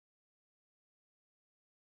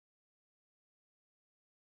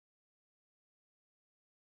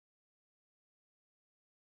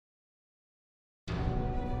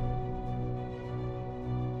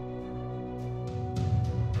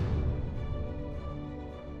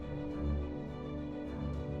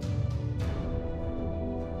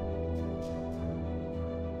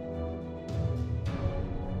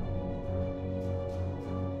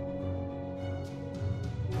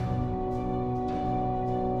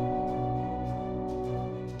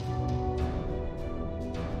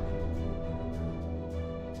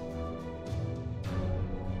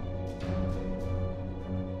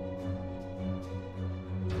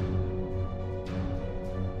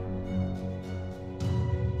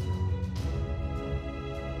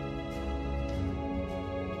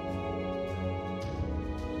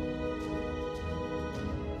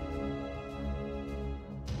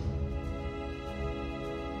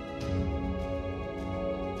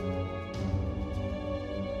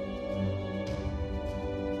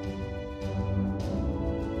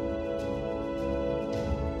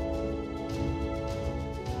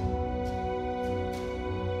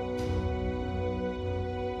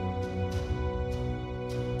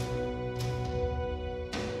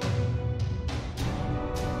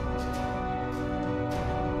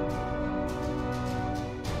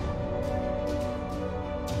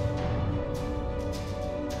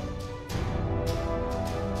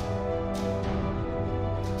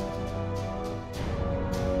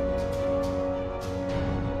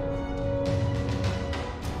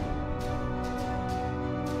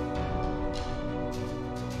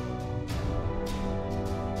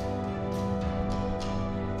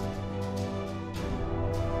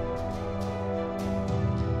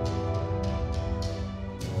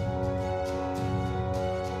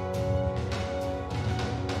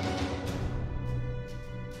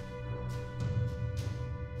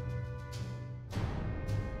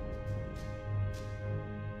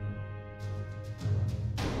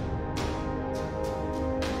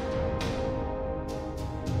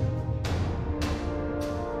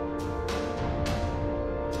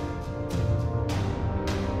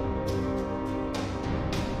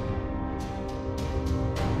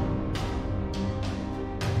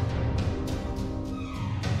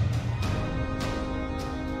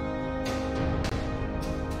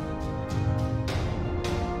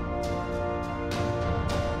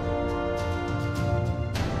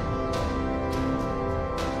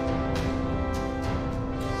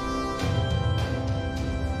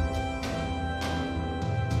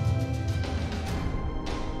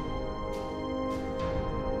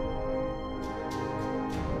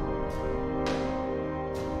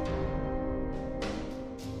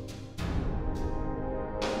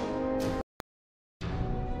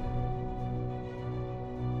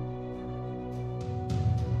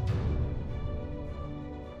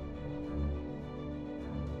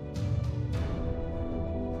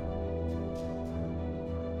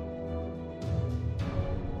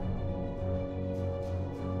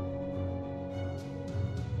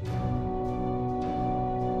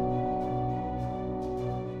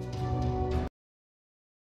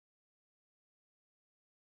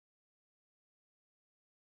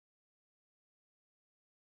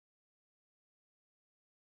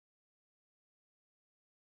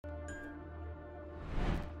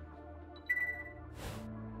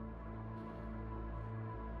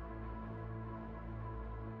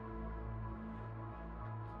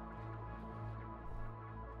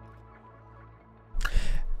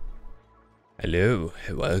Hello,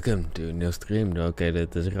 welcome to a new stream. Okay,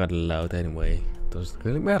 that is rather loud anyway. Doesn't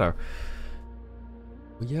really matter.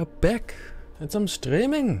 We are back and some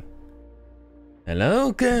streaming.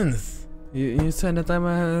 Hello, Kenneth. You said that I'm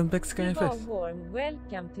a big scary face.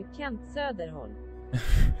 Welcome to Kent Söderholm.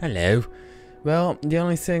 Hello. Well, the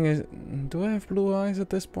only thing is, do I have blue eyes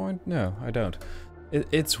at this point? No, I don't.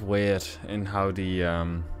 It's weird in how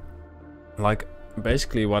the like.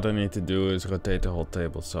 Basically what I need to do is rotate the whole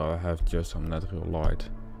table so I have just some natural light.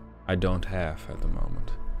 I don't have at the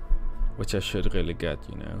moment. Which I should really get,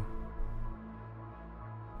 you know.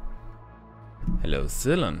 Hello,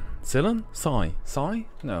 Silen. Silen? Sai? Sai?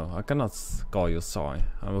 No, I cannot call you Sai.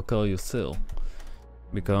 I will call you Sil.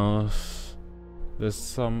 Because there's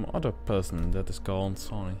some other person that is called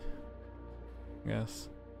Sai. Yes?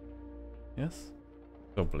 Yes?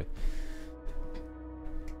 Probably.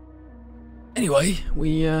 Anyway,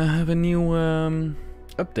 we have a new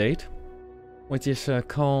update, which is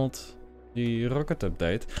called the rocket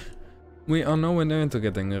update. We are nowhere near into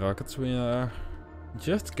getting the rockets. We are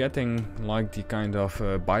just getting like the kind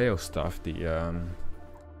of bio stuff, the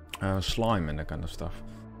slime and that kind of stuff.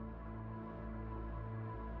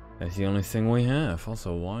 That's the only thing we have.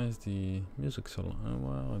 Also, why is the music so loud? Oh,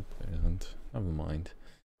 well, it isn't. Never mind.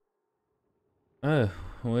 Oh,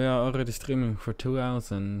 we are already streaming for 2 hours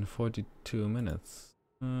and 42 minutes.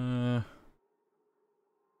 No,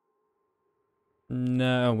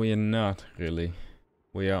 we are not really.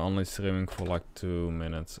 We are only streaming for like 2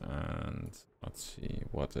 minutes and let's see,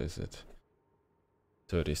 what is it?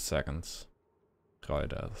 30 seconds. Try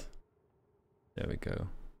that. There we go.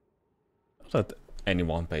 Not that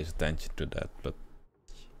anyone pays attention to that, but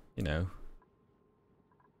you know.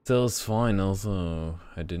 Still is fine. Also,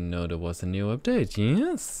 I didn't know there was a new update.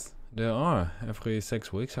 Yes, there are every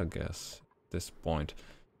 6 weeks, I guess. At this point.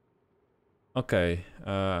 Okay.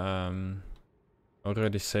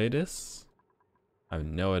 Already say this. I have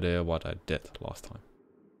no idea what I did last time.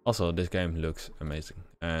 Also, this game looks amazing,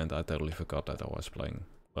 and I totally forgot that I was playing.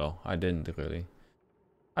 Well, I didn't really.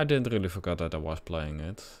 I didn't really forget that I was playing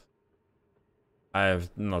it. I have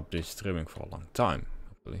not been streaming for a long time.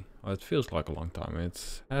 Well, it feels like a long time.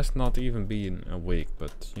 It has not even been a week,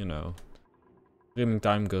 but you know, streaming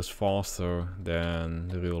time goes faster than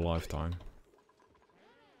the real life time.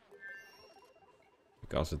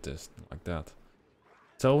 Because it is like that.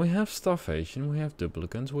 So we have starvation, we have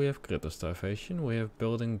duplicants, we have critter starvation, we have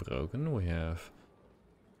building broken, we have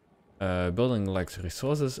building lacks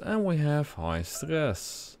resources, and we have high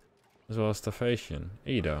stress. As well as starvation.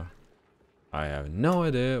 Ada. I have no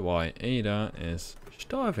idea why Ada is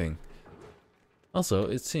starving. Also,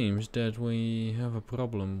 it seems that we have a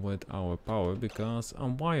problem with our power because a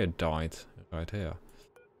wire died right here.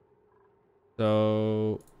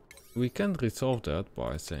 So we can resolve that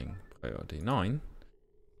by saying priority 9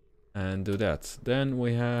 and do that. Then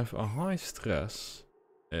we have a high stress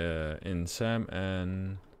in Sam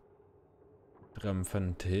and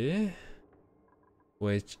Ramfante,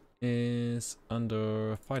 which is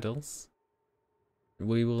under vitals.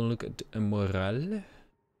 We will look at morale,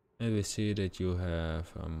 and we see that you have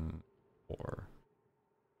 4.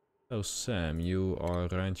 So Sam, you are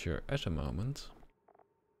rancher at the moment.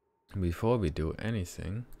 Before we do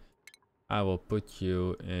anything, I will put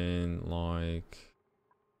you in like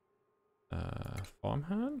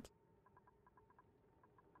farmhand.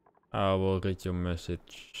 I will read your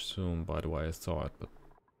message soon, by the way. I saw it, but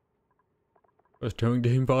I was doing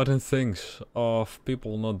the important things of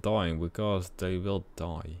people not dying, because they will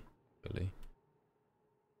die, really.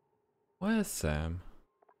 Where's Sam?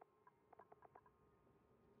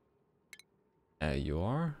 There you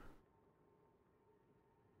are.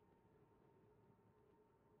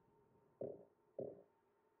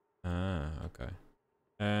 Ah, okay.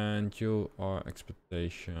 And you are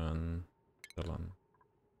expectation Dylan.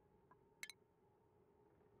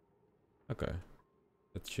 Okay.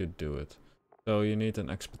 That should do it. So you need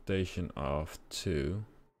an expectation of 2,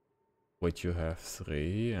 which you have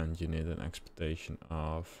 3, and you need an expectation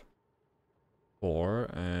of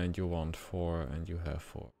 4, and you want 4, and you have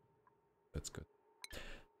 4. That's good.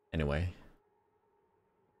 Anyway.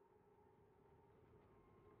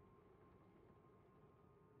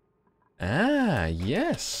 Ah,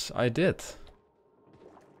 yes, I did.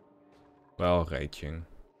 Well, raging.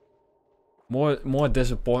 More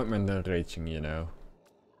disappointment than raging, you know.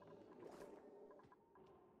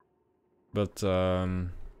 But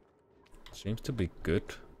seems to be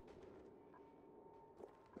good.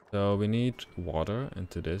 So we need water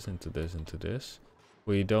into this, into this, into this.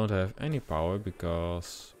 We don't have any power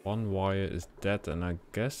because one wire is dead, and I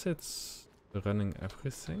guess it's running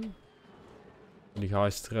everything. The high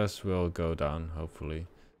stress will go down, hopefully.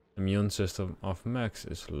 Immune system of Max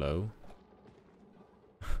is low.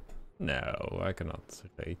 No, I cannot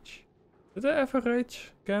rage. Did I ever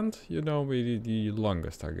rage, Kent? You know me the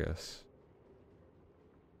longest, I guess.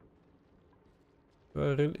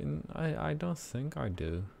 But really, I don't think I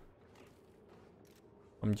do.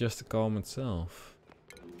 I'm just a calm itself.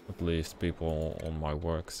 At least people on my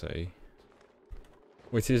work say.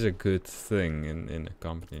 Which is a good thing in a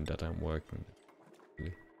company that I'm working with.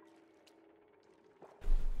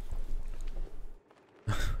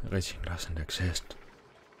 Raging doesn't exist.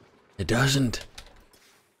 It doesn't!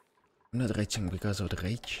 I'm not raging because of the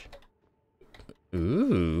rage.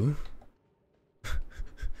 Ooh.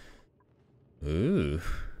 Ooh.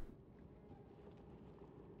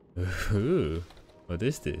 Ooh. What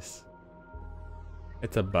is this?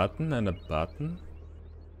 It's a button and a button.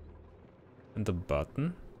 And a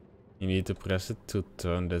button. You need to press it to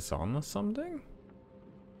turn this on or something?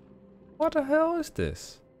 What the hell is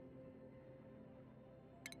this?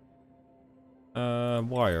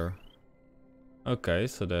 Wire. Okay,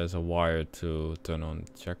 so there's a wire to turn on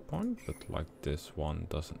the checkpoint, but like this one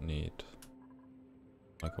doesn't need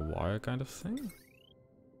like a wire kind of thing.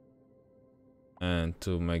 And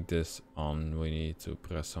to make this on, we need to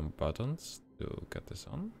press some buttons to get this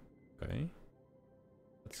on. Okay,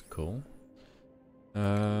 that's cool.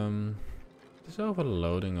 It's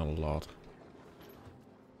overloading a lot.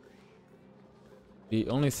 The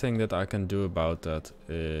only thing that I can do about that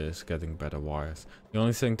is getting better wires. The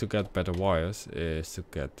only thing to get better wires is to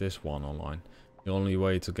get this one online. The only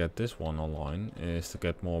way to get this one online is to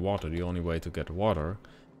get more water. The only way to get water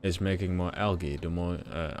is making more algae. The more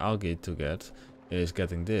algae to get is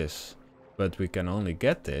getting this. But we can only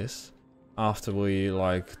get this after we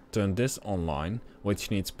like turn this online, which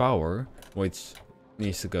needs power, which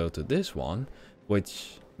needs to go to this one,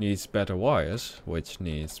 which needs better wires, which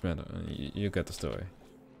needs better. You get the story.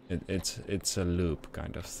 It's a loop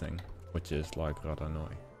kind of thing, which is like rather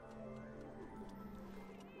annoying.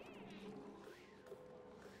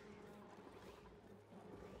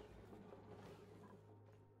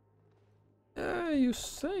 Yeah, you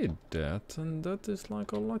say that, and that is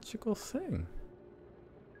like a logical thing.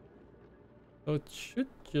 So it should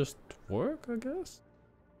just work, I guess.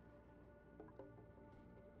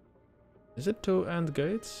 Is it 2 AND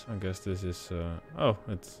gates? I guess this is, oh,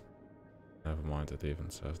 it's... Never mind, it even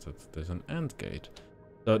says that there's an AND gate.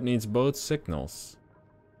 So it needs both signals.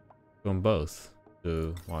 From both.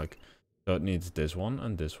 To, like... So it needs this one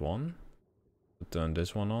and this one. To turn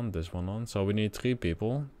this one on, this one on. So we need 3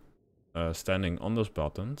 people standing on those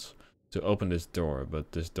buttons to open this door.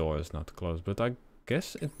 But this door is not closed. But I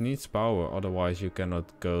guess it needs power, otherwise you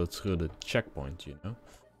cannot go through the checkpoint, you know?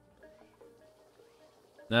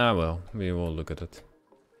 Ah well, we will look at it.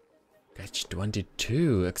 Catch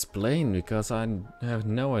 22, explain, because I have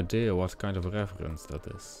no idea what kind of reference that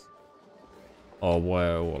is. Or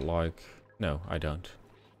where, or like... No, I don't.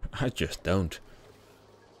 I just don't.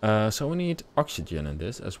 So we need oxygen in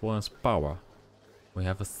this, as well as power. We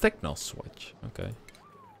have a signal switch, okay.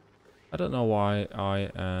 I don't know why I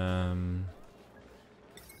am...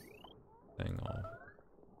 Hang on.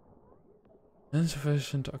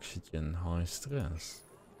 Insufficient oxygen, high stress.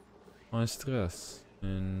 High stress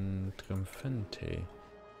in Trimfente.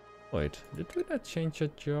 Wait, did we not change your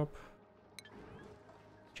job?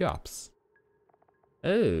 Jobs.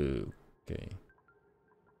 Oh, okay.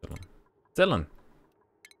 Dylan.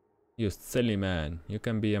 You silly man, you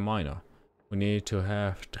can be a miner. We need to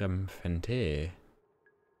have Trimfente.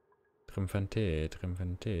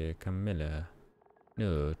 Trimfente, Camilla.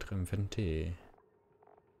 No, Trimfente.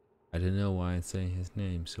 I don't know why I'm saying his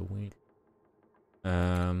name so weird.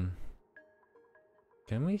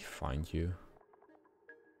 Can we find you?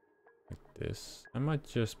 Like this? Am I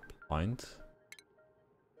just blind?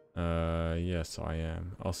 Yes I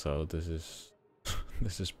am. Also, this is...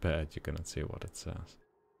 this is bad, you cannot see what it says.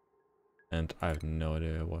 And I have no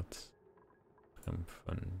idea what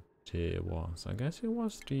Trimfente was. I guess he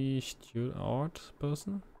was the art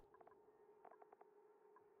person?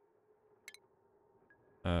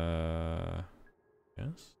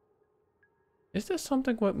 Yes? Is there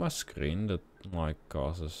something with my screen that like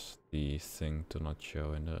causes the thing to not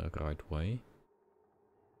show in the right way?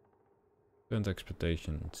 Current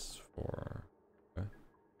expectations for... Okay.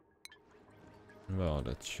 Well,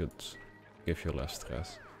 that should give you less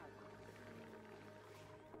stress.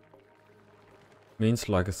 Means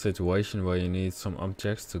like a situation where you need some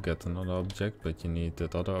objects to get another object, but you need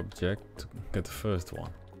that other object to get the first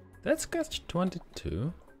one. That's catch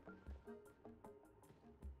 22.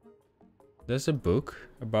 There's a book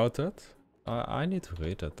about that. I need to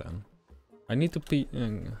read that then. I need to pee.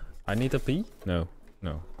 I need to pee? No.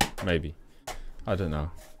 No. Maybe. I don't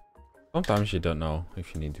know. Sometimes you don't know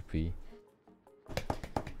if you need to pee.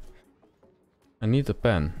 I need a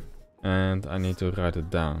pen. And I need to write it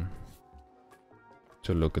down.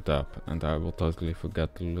 To look it up. And I will totally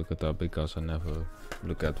forget to look it up because I never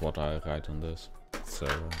look at what I write on this. So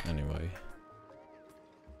anyway.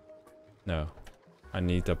 No. I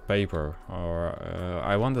need a paper. Or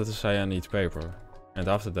I wanted to say I need paper. And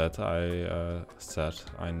after that I said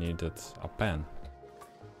I needed a pen.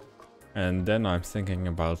 And then I'm thinking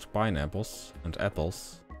about pineapples and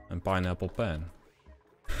apples and pineapple pen.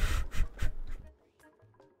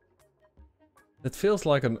 It feels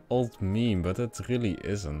like an old meme, but it really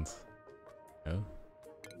isn't. No.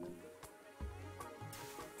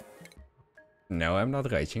 No, I'm not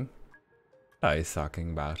raging. What are you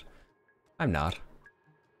talking about? I'm not.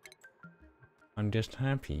 I'm just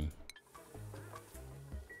happy.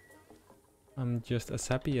 I'm just as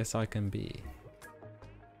happy as I can be.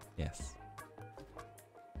 Yes.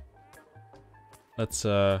 Let's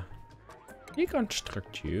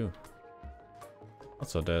deconstruct you.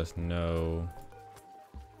 Also, there's no...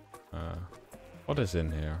 what is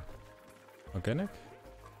in here? Organic?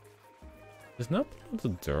 There's no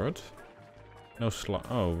dirt. No slime.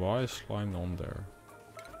 Oh, why is slime on there?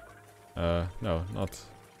 No, not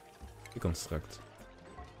deconstruct.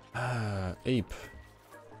 Ape.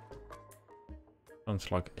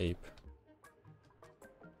 Sounds like ape.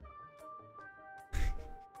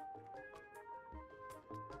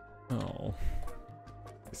 Oh.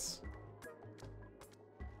 This.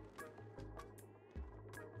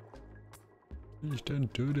 Please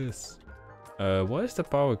don't do this. Where is the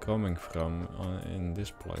power coming from in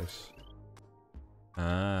this place?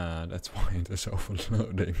 Ah, that's why it is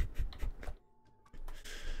overloading.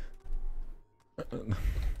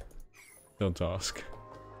 Don't ask.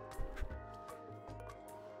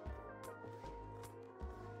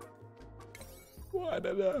 Why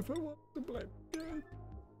did I ever want to play again?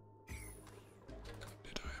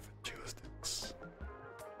 Did I ever choose this?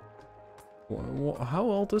 How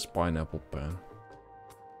old is Pineapple Pen?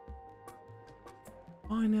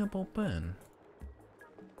 Pineapple Pen.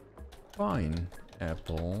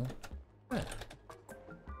 Pineapple Pen.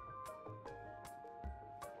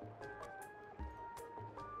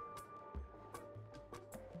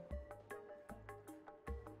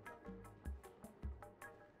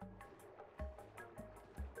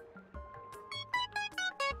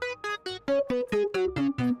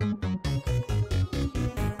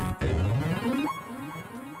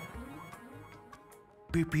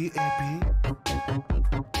 PPAP.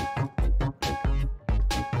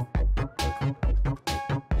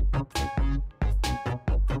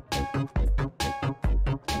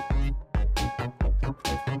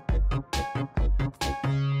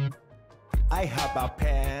 I have a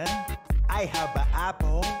pen. I have an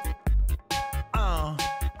apple.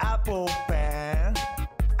 Apple pen.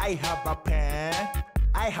 I have a pen.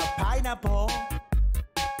 I have pineapple.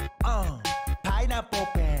 Pineapple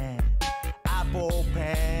pen. Apple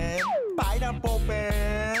pen. Pineapple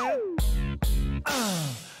pen.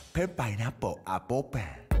 Pen pineapple apple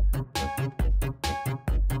pen.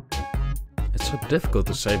 It's so difficult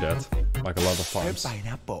to say that, like a lot of Pen times.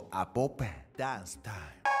 pineapple apple pen. Dance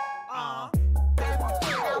time.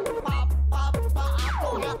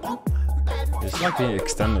 It's like the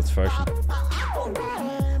extended version.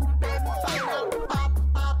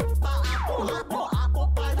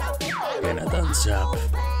 Can I dance up?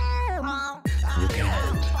 You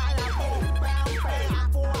can't.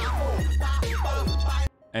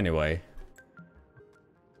 Anyway.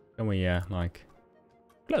 Can we, like...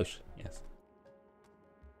 Close? Yes.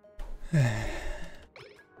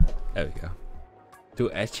 There we go.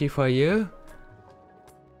 Too edgy for you?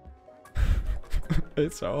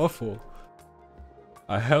 It's awful.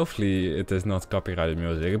 Hopefully it is not copyrighted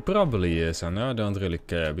music. It probably is, and I don't really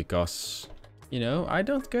care because, you know, I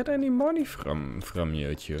don't get any money from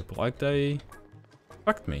YouTube. Like they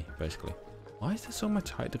fucked me, basically. Why is there so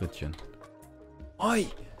much hydrogen? Why?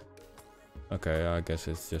 Okay, I guess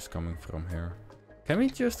it's just coming from here. Can we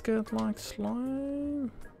just get like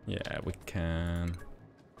slime? Yeah, we can.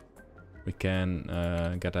 We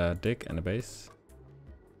can get a dig and a base.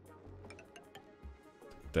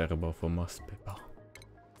 Terrible for most people.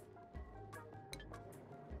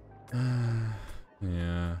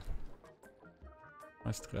 Yeah.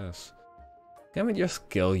 My stress. Can we just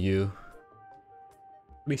kill you?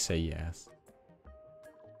 Please say yes.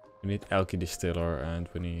 We need algae distiller and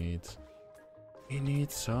we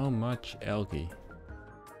need so much algae.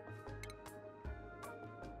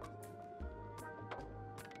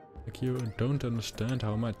 Like you don't understand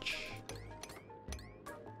how much.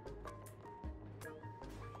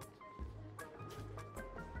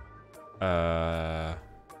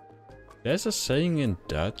 There's a saying in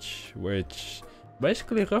Dutch which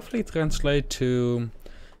basically roughly translates to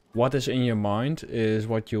what is in your mind is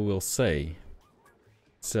what you will say.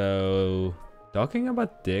 So talking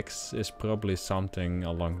about dicks is probably something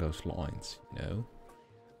along those lines, you know?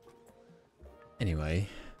 Anyway.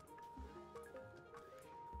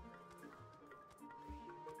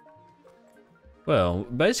 Well,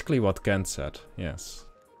 basically what Kent said, yes.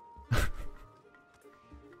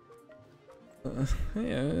 Yeah,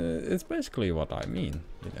 it's basically what I mean,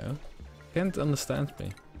 you know. Kent understands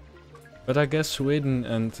me. But I guess Sweden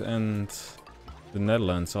and the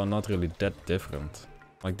Netherlands are not really that different.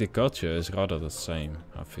 Like the culture is rather the same,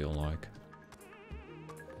 I feel like.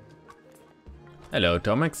 Hello,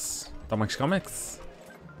 Tomix. Tomix Comics.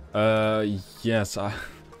 Yes,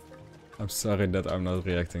 I'm sorry that I'm not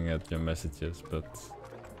reacting at your messages, but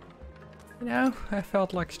you know, I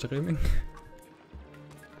felt like streaming.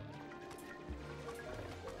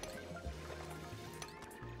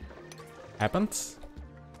 Happens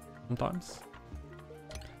sometimes.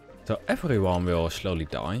 So everyone will slowly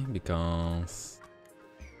die because,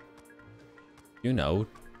 you know,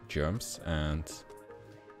 germs and...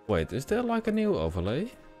 Wait, is there like a new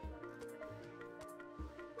overlay?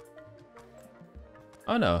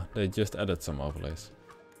 Oh no, they just added some overlays.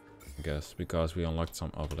 I guess, because we unlocked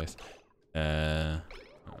some overlays.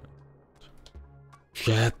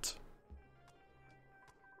 Shit!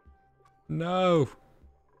 No!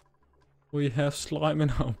 We have slime in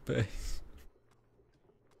our base.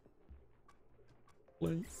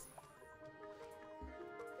 Please.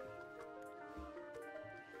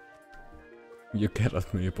 You get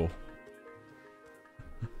at Maple.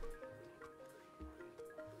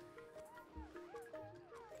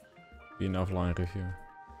 Be an offline review.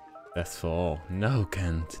 That's for all. No,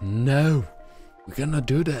 Kent. No! We cannot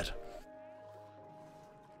do that.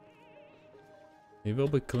 He will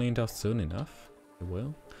be cleaned up soon enough. He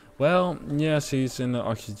will. Well, yes, he's in an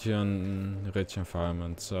oxygen-rich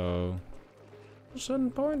environment, so... At a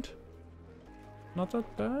certain point. Not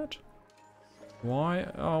that bad. Why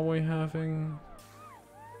are we having...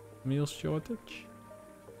 meal shortage?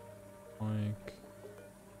 Like...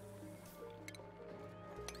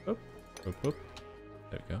 Up, up, up.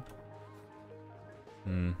 There we go.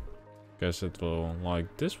 Guess it will,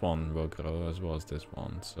 like, this one will grow as well as this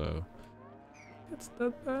one, so... It's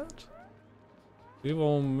that bad. We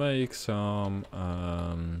will make some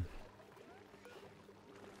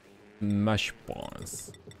mesh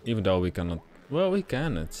bars. Even though we cannot... Well, we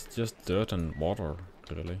can. It's just dirt and water,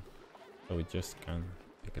 really. So we just can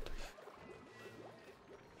make it.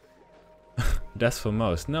 That's for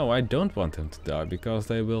most. No, I don't want them to die because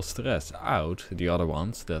they will stress out the other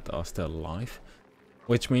ones that are still alive.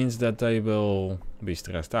 Which means that they will be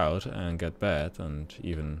stressed out and get bad and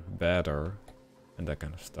even badder. And that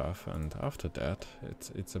kind of stuff, and after that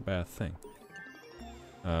it's a bad thing.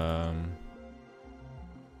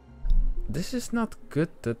 This is not good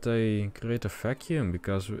that they create a vacuum,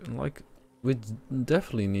 because we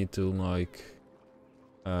definitely need to like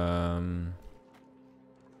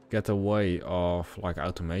get a way of like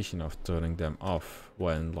automation of turning them off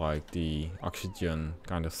when like the oxygen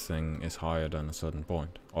kind of thing is higher than a certain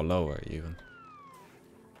point, or lower even.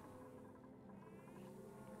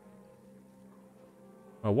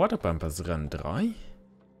 My water pump has run dry?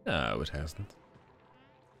 No, it hasn't.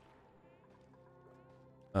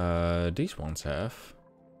 These ones have.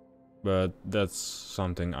 But that's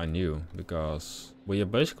something I knew, because we are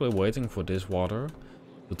basically waiting for this water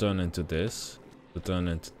to turn into this,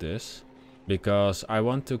 because I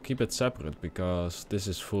want to keep it separate, because this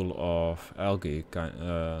is full of algae,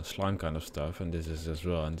 slime kind of stuff, and this is as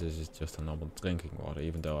well, and this is just a normal drinking water,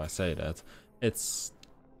 even though I say that. It's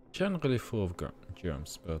generally full of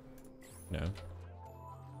germs, but you know,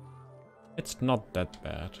 it's not that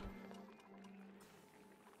bad.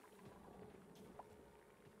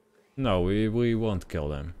 No, we won't kill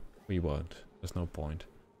them. We won't. There's no point.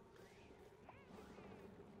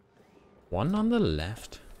 One on the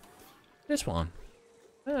left. This one.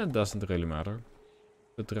 It doesn't really matter.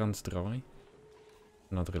 It runs dry.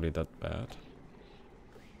 Not really that bad.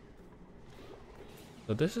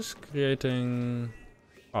 So this is creating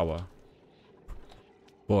power.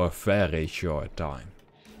 For a very short time.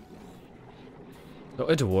 So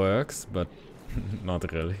it works, but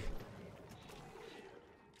not really.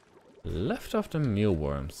 Left of the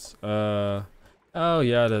mealworms. Oh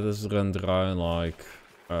yeah, that is run dry like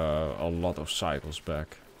a lot of cycles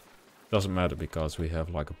back. Doesn't matter because we have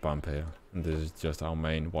like a pump here. And this is just our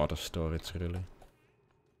main water storage really.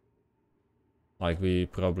 Like we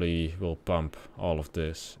probably will pump all of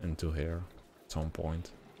this into here at some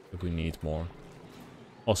point. But we need more.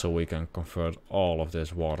 Also, we can convert all of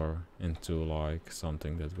this water into like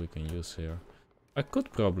something that we can use here. I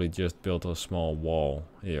could probably just build a small wall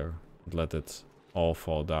here and let it all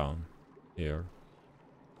fall down here.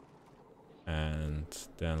 And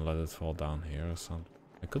then let it fall down here or something.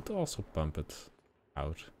 I could also pump it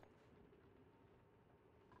out.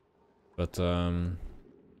 But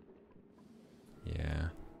yeah.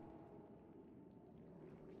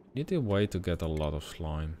 Need a way to get a lot of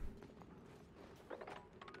slime.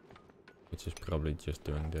 Which is probably just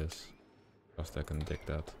doing this. Because I can dig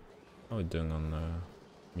that. How are we doing on the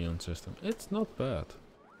immune system? It's not bad. To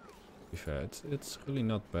be fair, it's really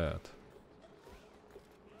not bad.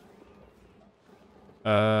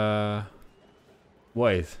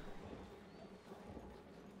 Wait.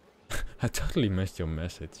 I totally missed your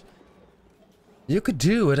message. You could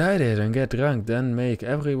do what I did and get drunk, then make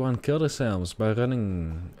everyone kill themselves by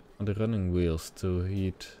running on the running wheels to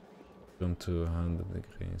heat room to 100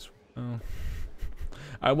 degrees. Oh.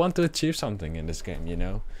 I want to achieve something in this game, you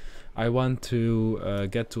know. I want to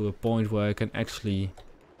get to a point where I can actually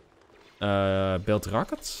build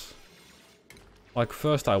rockets. Like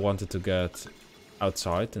first I wanted to get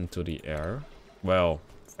outside into the air. Well,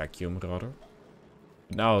 vacuum rather.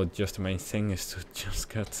 Now just the main thing is to just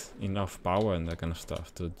get enough power and that kind of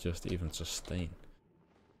stuff to just even sustain.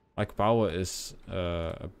 Like power is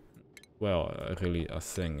really a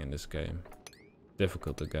thing in this game.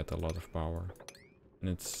 Difficult to get a lot of power. And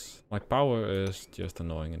it's like power is just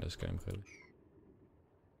annoying in this game really.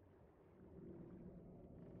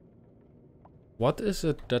 What is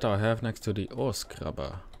it that I have next to the ore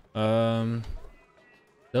scrubber?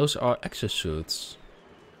 Those are exosuits.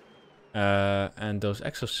 And those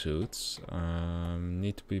exosuits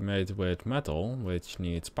need to be made with metal, which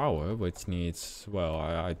needs power, which needs, well,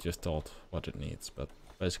 I just thought what it needs, but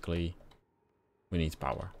basically we need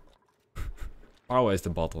power. Power is the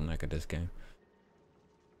bottleneck in this game.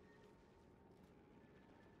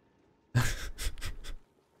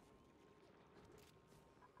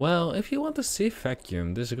 Well, if you want to see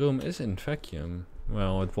vacuum, this room is in vacuum.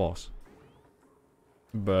 Well, it was.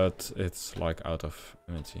 But it's like out of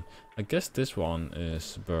energy. I guess this one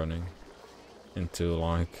is burning into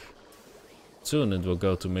like... Soon it will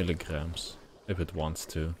go to milligrams, if it wants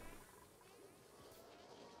to.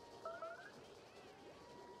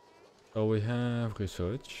 So we have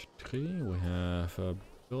research 3, we have a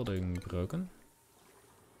building broken.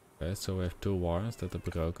 Okay, so we have 2 wires that are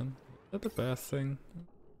broken. Is that a bad thing?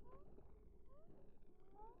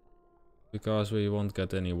 Because we won't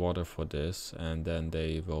get any water for this, and then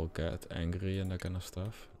they will get angry and that kind of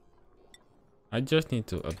stuff. I just need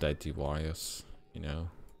to update the wires, you know.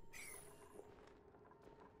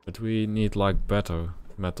 But we need like better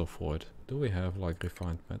metal for it. Do we have like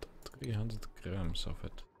refined metal? 300 grams of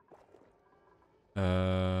it.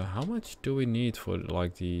 How much do we need for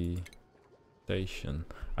like the station?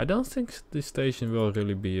 I don't think the station will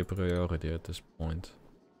really be a priority at this point.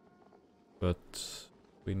 But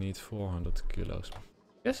we need 400 kilos.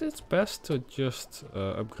 Guess it's best to just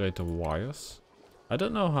upgrade the wires. I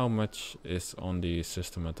don't know how much is on the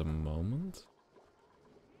system at the moment.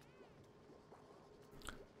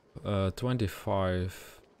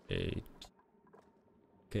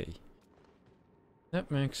 25.8k.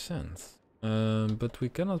 That makes sense. But we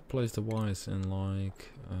cannot place the wires in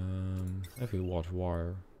like heavy watt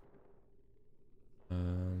wire.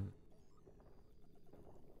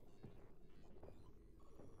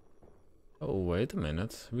 Oh, wait a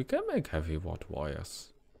minute. We can make heavy watt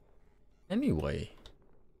wires. Anyway.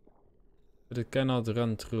 But it cannot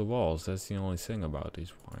run through walls. That's the only thing about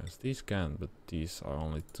these wires. These can, but these are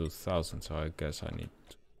only 2000. So I guess I need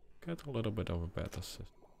to get a little bit of a better system.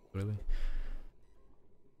 Really?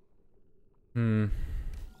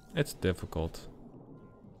 It's difficult.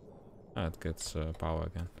 Ah, it gets power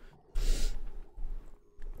again.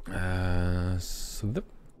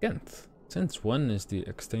 Kent. Since when is the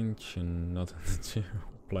extinction not in the zero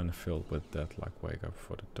planet filled with that, like wake up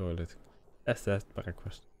for the toilet? That's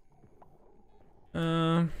breakfast.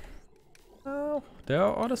 Oh, there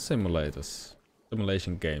are other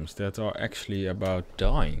simulation games that are actually about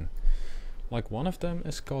dying. Like one of them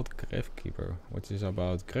is called Gravekeeper, which is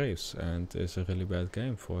about graves and is a really bad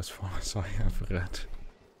game for as far as I have read.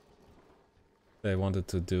 They wanted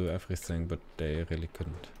to do everything, but they really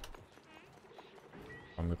couldn't.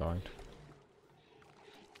 I'm right.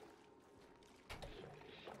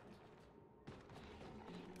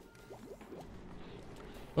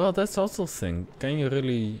 Well, that's also the thing. Can you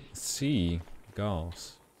really see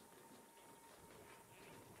gas?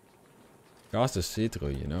 Gas is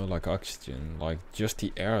see-through, you know, like oxygen. Like, just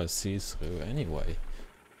the air is see-through anyway.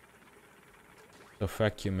 The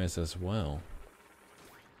vacuum is as well.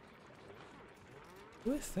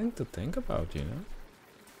 Always thing to think about, you know?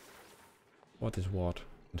 What is what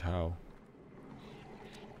and how.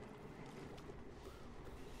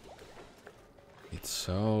 It's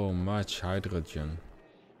so much hydrogen.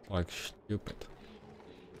 Like stupid.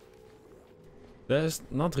 There's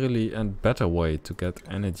not really a better way to get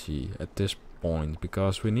energy at this point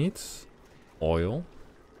because we need oil.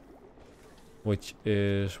 Which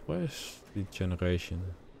is... where's the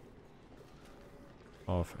generation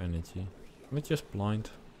of energy? Am I just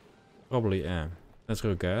blind? Probably am.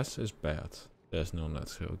 Natural gas is bad. There's no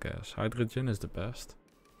natural gas. Hydrogen is the best.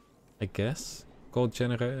 I guess. Coal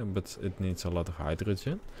generator, but it needs a lot of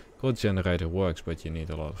hydrogen. Coal generator works, but you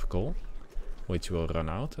need a lot of coal. Which will run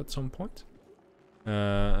out at some point.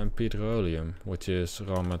 And petroleum, which is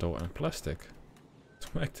raw metal and plastic.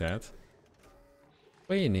 To make that,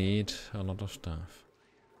 we need a lot of stuff.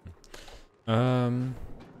 I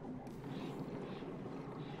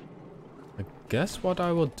guess what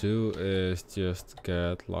I will do is just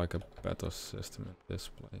get like a better system at this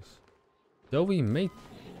place. Though we made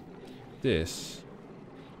this.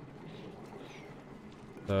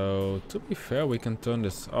 So to be fair, we can turn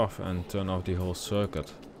this off and turn off the whole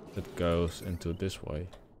circuit that goes into this way.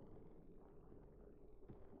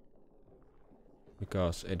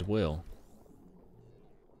 Because it will.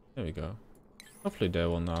 There we go. Hopefully they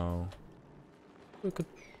will now... we could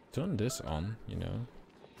turn this on, you know.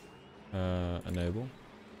 Enable.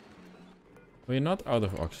 We're not out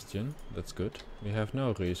of oxygen. That's good. We have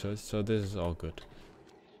no research, so this is all good.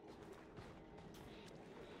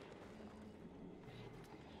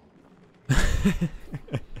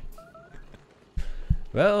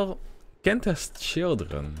 Well, Kent has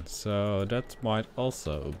children, so that might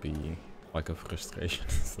also be like a frustration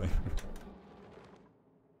thing.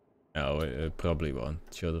 No, it probably won't.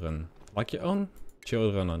 Children, like your own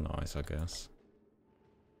children, are nice, I guess.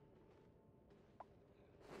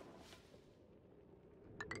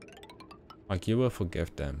 Like, you will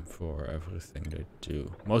forgive them for everything they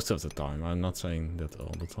do. Most of the time. I'm not saying that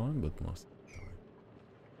all the time, but most of the time.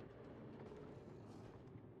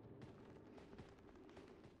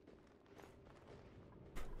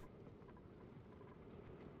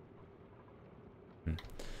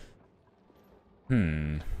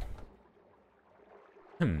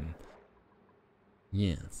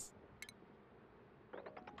 Yes.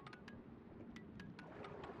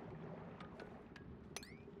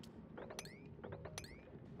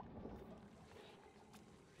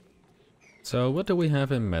 So what do we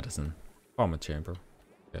have in medicine? Pharma chamber.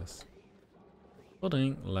 Yes.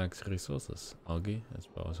 Building lacks resources. Algae as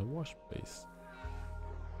well as a wash base.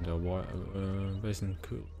 The basin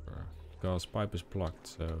cooler. Because pipe is blocked,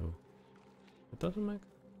 so it doesn't make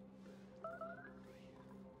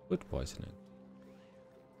food poisoning.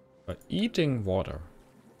 By eating water.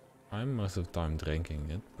 I'm most of the time drinking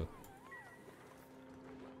it, but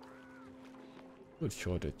food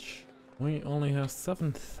shortage. We only have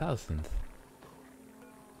 7,000.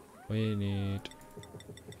 We need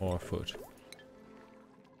more food.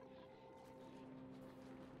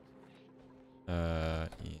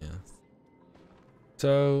 Yes.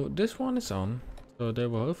 So this one is on, so they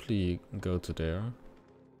will hopefully go to there.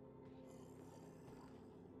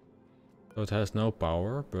 So it has no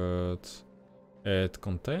power, but it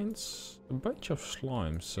contains a bunch of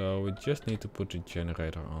slime, so we just need to put the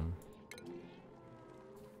generator on.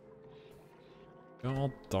 You're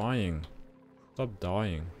all dying. Stop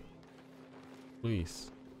dying.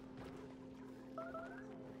 Please.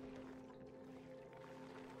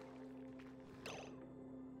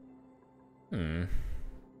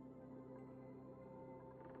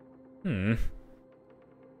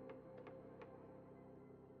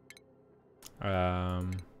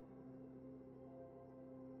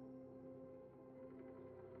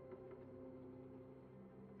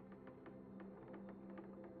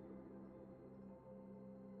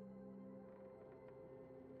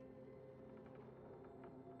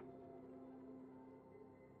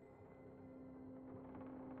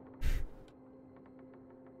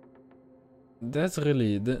 That's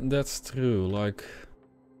really, that's true, like,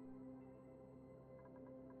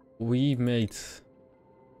 we made,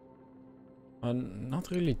 not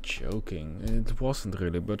really joking, it wasn't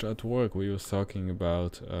really, but at work we was talking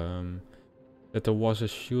about, that there was a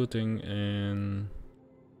shooting in,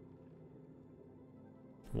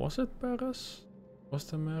 was it Paris? Was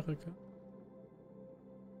it America?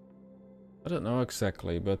 I don't know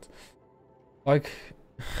exactly, but, like,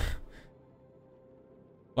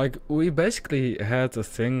 like, we basically had a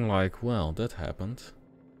thing like, well, that happened.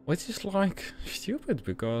 Which is like stupid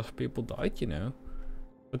because people died, you know.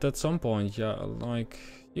 But at some point, yeah, like,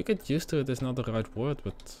 you get used to it is not the right word,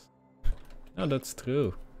 but no, that's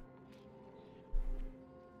true.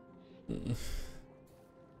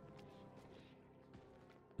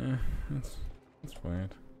 That's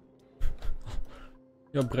weird.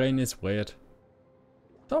 Your brain is weird.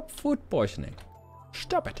 Stop food poisoning.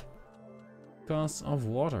 Stop it. Because of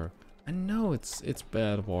water. I know it's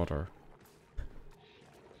bad water.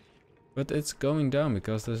 But it's going down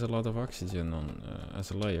because there's a lot of oxygen on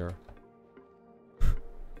as a layer.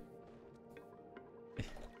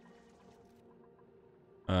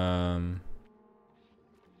 Yeah,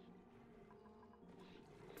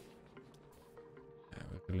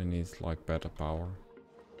 we really need like better power.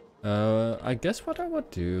 I guess what I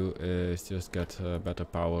would do is just get better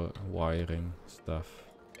power wiring stuff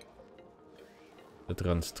that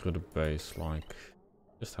runs through the base, like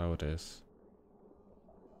just how it is.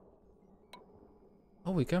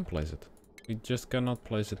 Oh, we can place it. We just cannot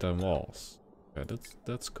place it on walls. Okay,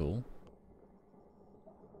 that's cool.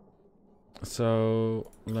 So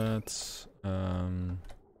let's and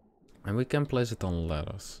we can place it on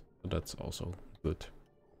ladders. So that's also good.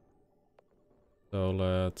 So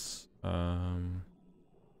let's the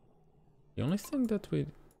only thing that we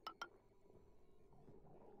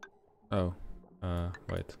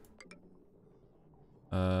wait.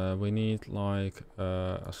 We need like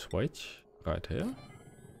a switch right here.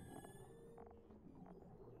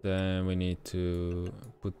 Then we need to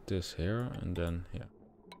put this here and then here.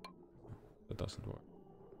 That doesn't work.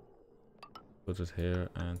 Put it here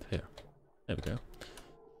and here. There we go.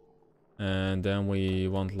 And then we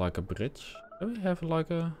want like a bridge. Do we have like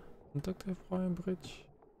a conductive wire bridge?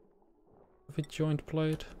 Have a joint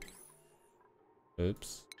plate?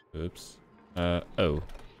 Oops. Oops. Oh.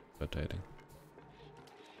 Rotating.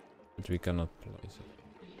 But we cannot place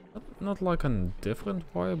it. Not like a different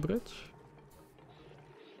wire bridge?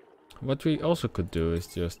 What we also could do is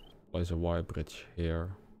just place a wire bridge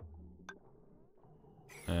here.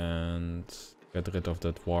 And get rid of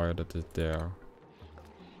that wire that is there.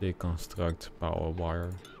 Deconstruct power wire.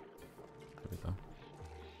 There we go.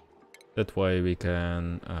 That way we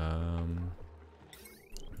can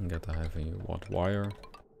get a heavy watt wire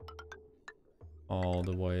all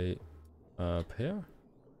the way up here.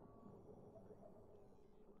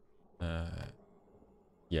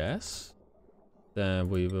 Yes. Then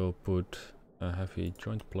we will put a heavy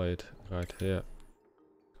joint plate right here.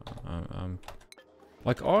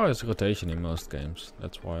 Like R is rotation in most games.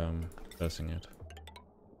 That's why I'm pressing it.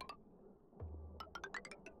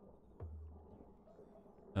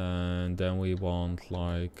 And then we want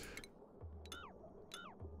like...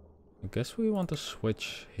 I guess we want a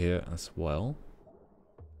switch here as well.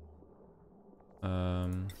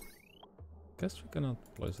 Guess we cannot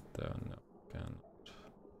place it there. No, we cannot.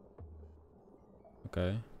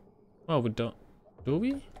 Okay. Well, we don't... Do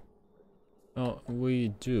we? Oh, we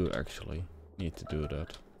do actually need to do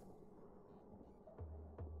that.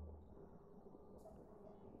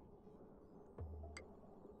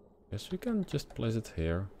 Guess we can just place it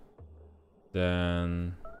here.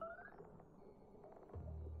 Then...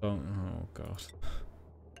 Oh gosh.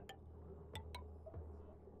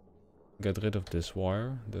 Get rid of this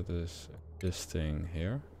wire. That is this thing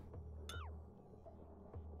here.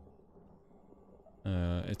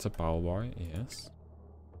 It's a power wire, yes.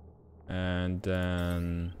 And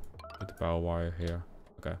then put the power wire here.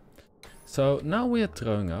 Okay. So now we are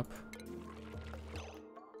throwing up.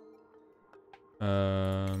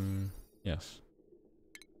 Yes.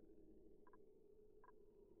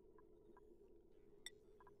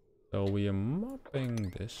 So we are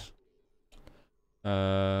mopping this.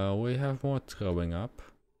 We have more throwing up.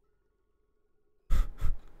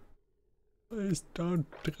 Please don't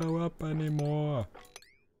throw up anymore.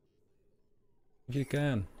 If you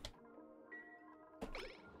can.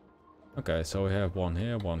 Okay, so we have one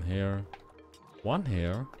here, one here, one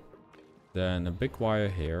here, then a big wire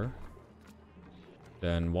here,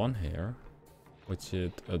 then one here, which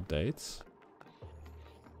it updates.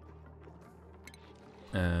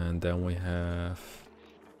 And then we have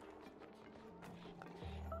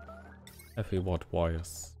heavy watt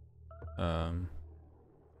wires. Well,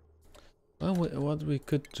 what we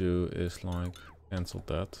could do is like cancel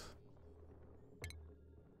that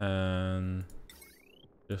and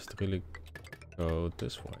just really go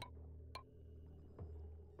this way,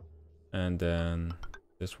 and then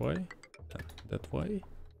this way, and that way,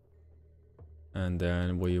 and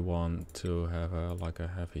then we want to have a like a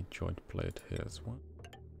heavy joint plate here as well.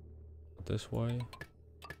 This way,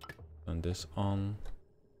 and this on.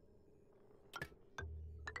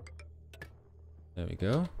 There we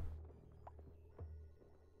go.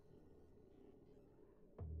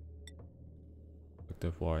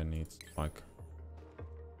 the wire needs like.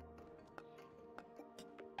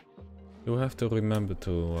 You have to remember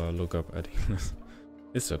to look up adding.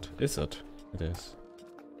 Is it? Is it? It is.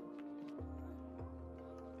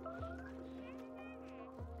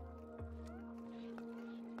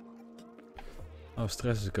 Our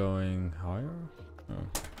stress is going higher? Oh,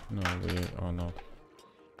 no, we are not.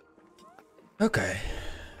 Okay.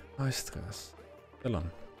 High stress. Dylan.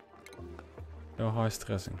 You're high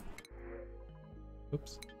stressing.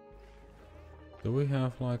 Oops. Do we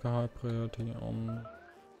have like a high priority on...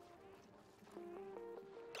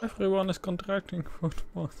 Everyone is contracting food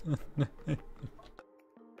water.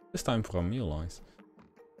 It's time for a meal, guys.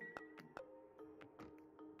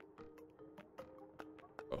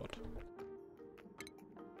 God.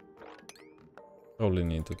 Probably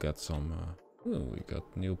need to get some... oh, we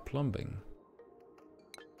got new plumbing.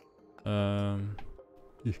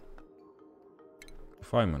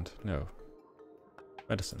 Refinement, no.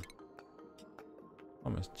 Medicine.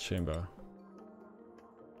 Almost chamber.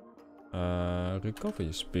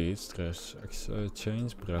 Recovery speed, stress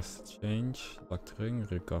change, breath change, doctoring,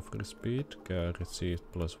 recovery speed, care received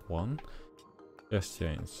 +1, stress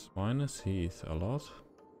change minus, heat a lot,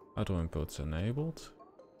 auto inputs enabled.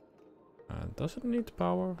 Does it need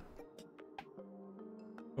power?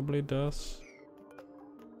 Probably does.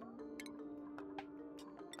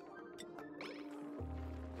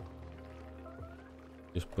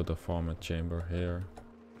 Just put a farmer chamber here.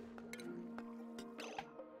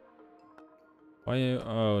 Why you?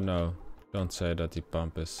 Oh no! Don't say that the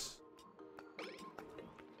pump is.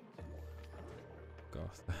 God,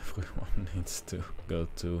 everyone needs to go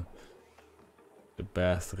to the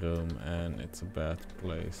bathroom, and it's a bad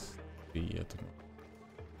place to be at the moment.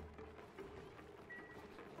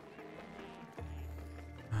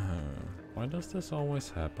 Why does this always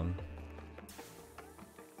happen?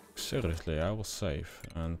 Seriously, I will save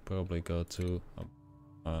and probably go to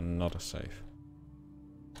another save.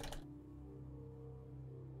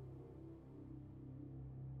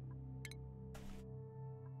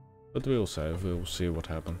 But we'll save, we'll see what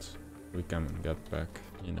happens. We can get back,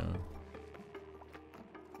 you know.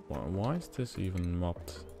 Why is this even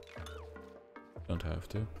mopped? Don't have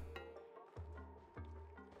to.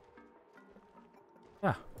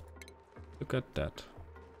 Ah, look at that.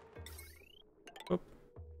 Oop.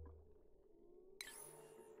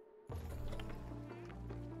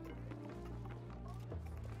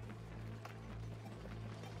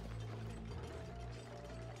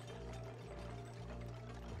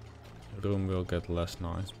 The room will get less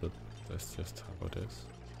nice, but that's just how it is.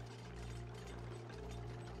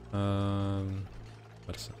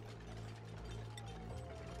 What is it?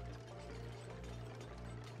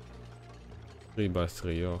 Three by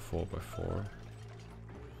 3 or 4 by 4.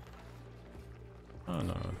 Oh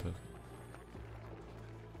no,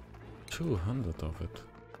 200 of it.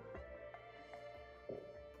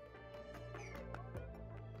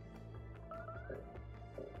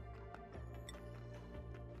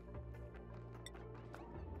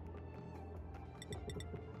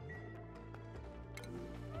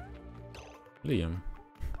 Liam.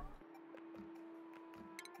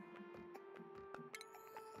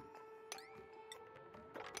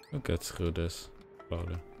 We'll get through this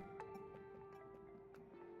slowly.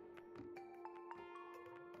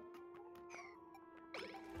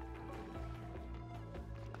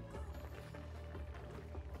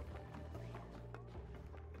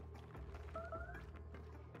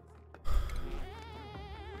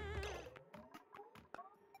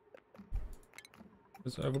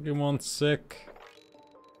 Is everyone sick?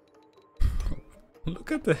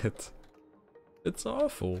 Look at it. It's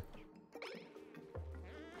awful.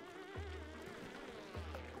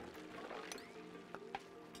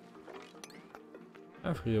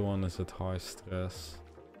 Everyone is at high stress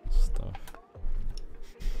stuff.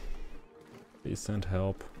 Please send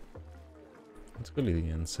help. It's really the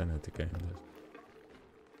insanity game, this.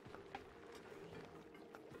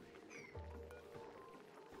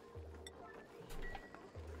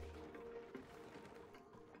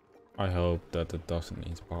 I hope that it doesn't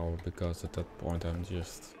need power, because at that point I'm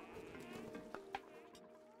just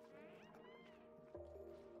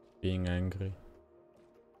being angry.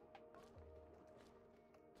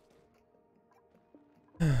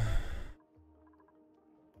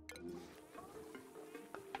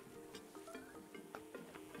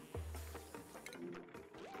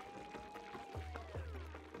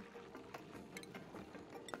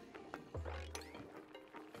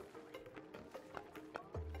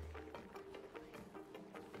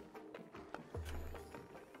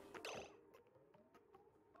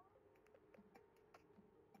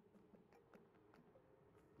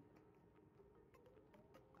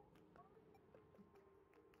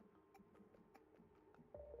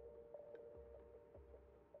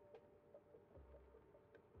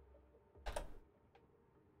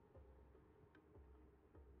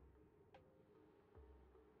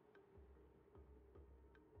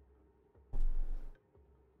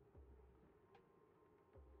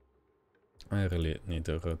 I really need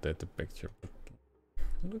to rotate the picture.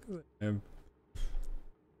 Look at him.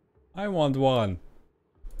 I want one.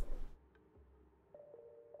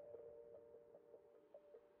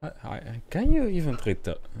 Can you even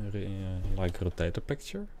like rotate a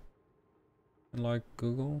picture? Like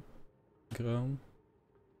Google Chrome?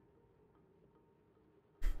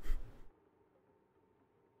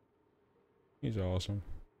 He's awesome.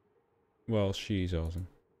 Well, she's awesome.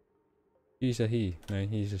 He's a he. No,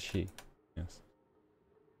 he's a she. Yes.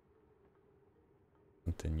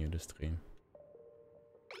 Continue the stream.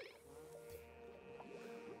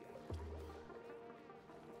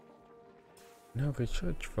 No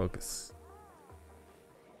research focus.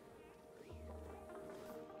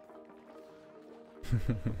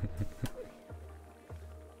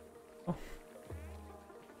 Oh.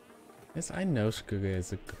 Yes, I know Skugga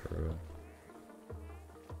is a girl.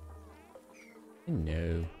 I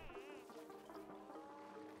know.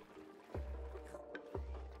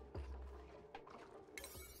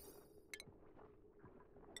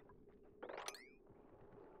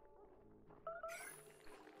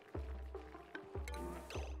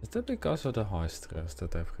 Is that because of the high stress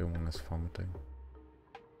that everyone is vomiting?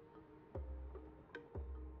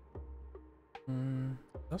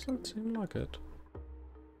 Doesn't seem like it.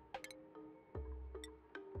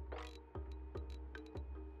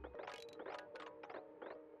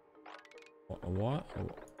 What?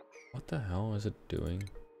 What the hell is it doing?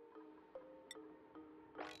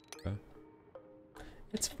 Okay.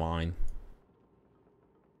 It's fine.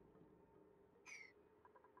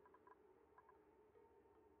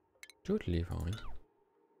 Totally fine.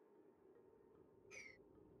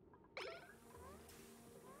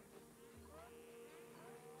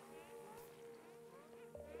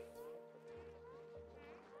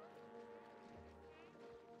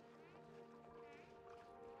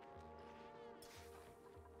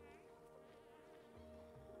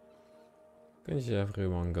 Can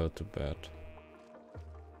everyone go to bed?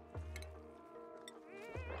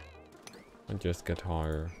 And just get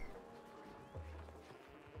higher.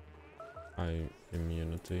 High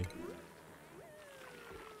immunity.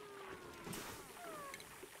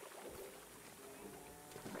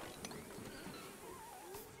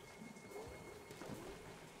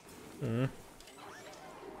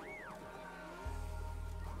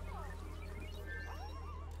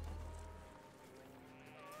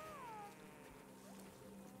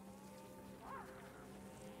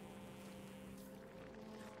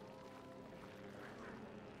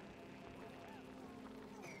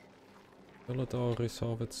 Will it all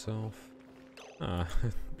resolve itself? Ah,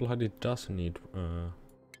 it bloody does need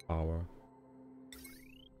power.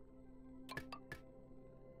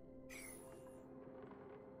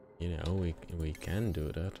 You know, we can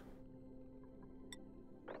do that.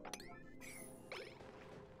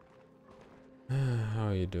 How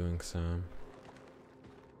are you doing, Sam?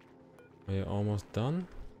 Are you almost done?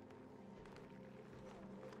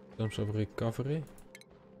 In terms of recovery?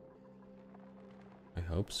 I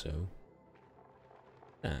hope so.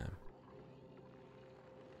 Damn.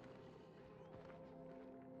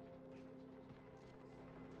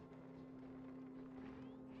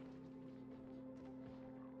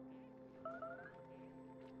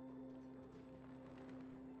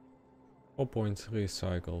 Four 0.3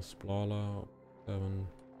 cycles, Blala 7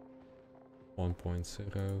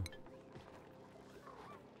 1.0.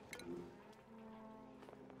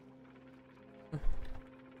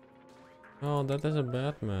 Oh, that is a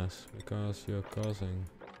bad mess, because you're causing...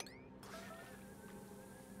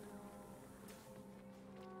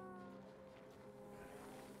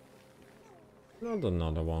 Not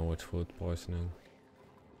another one with food poisoning.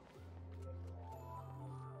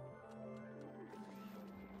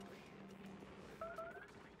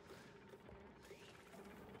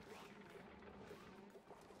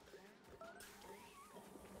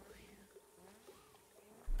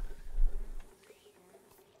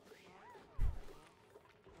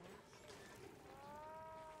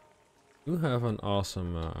 You have an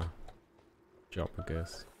awesome job, I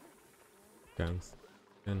guess.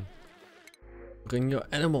 And bring your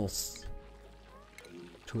animals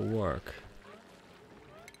to work.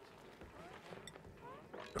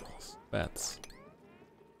 Animals, pets.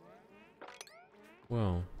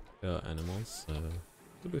 Well, they're animals,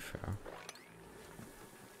 to be fair.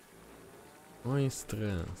 High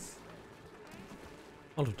stress.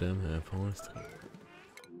 All of them have high stress.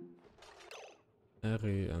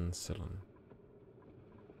 Harry and Ceylon.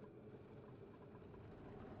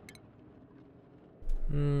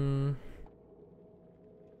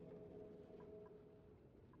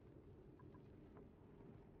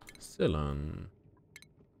 Ceylon.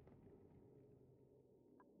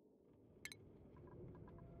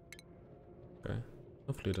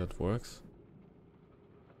 Hopefully that works.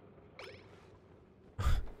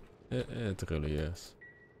 It really is.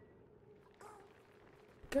 I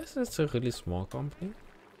guess it's a really small company.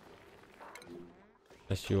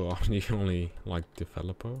 As you are the only like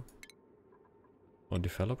developer. Or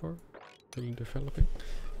developer? Really developing?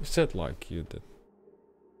 You said like you did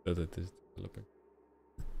that it is developing.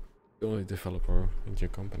 The only developer in your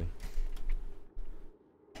company.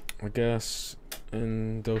 I guess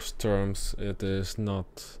in those terms it is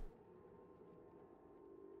not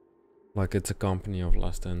like it's a company of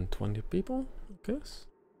less than 20 people, I guess.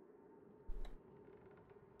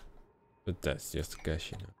 But that's just a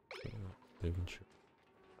guess, you know. I'm not even sure.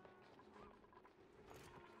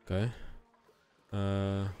 Okay.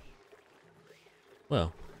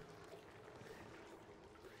 Well.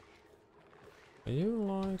 Are you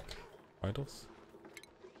like idols?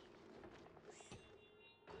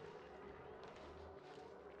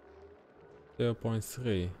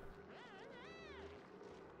 .3.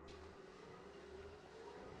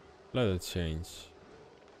 Let it change.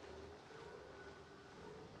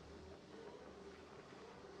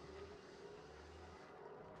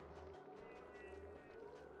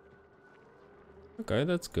 Okay,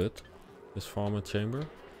 that's good. This farmer chamber.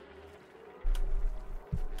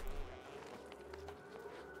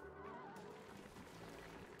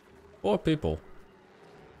 Four people.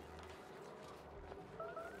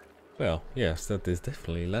 Well, yes, that is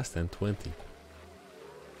definitely less than 20.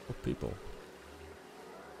 4 people.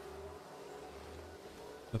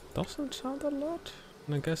 That doesn't sound a lot.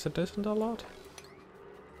 And I guess it isn't a lot.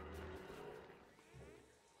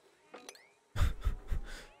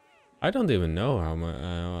 I don't even know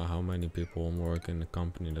how many people work in the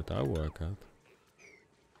company that I work at.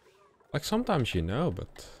 Like sometimes you know,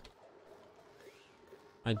 but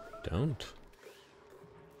I don't.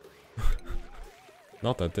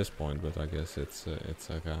 Not at this point, but I guess it's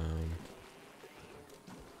around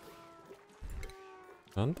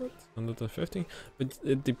 100, 150. But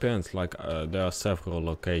it depends. Like there are several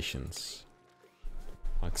locations,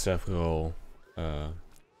 like several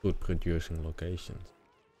food producing locations.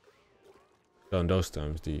 So in those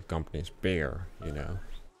terms, the company is bigger, you know.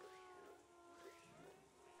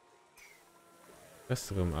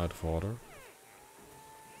 Rest room out of order.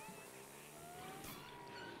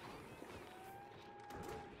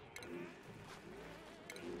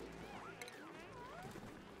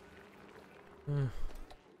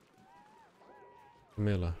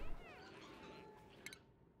 Camilla.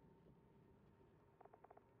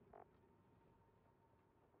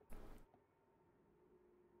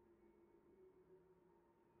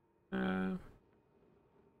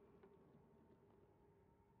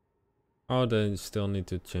 Oh, they still need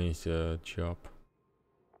to change the job.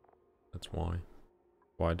 That's why.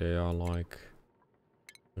 Why they are like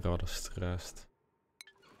rather stressed.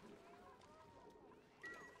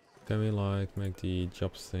 Can we like make the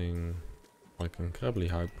jobs thing like incredibly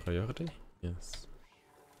high priority? Yes.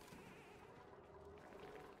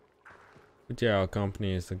 But yeah, our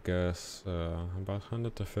company is I guess about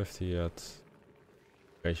 150 at the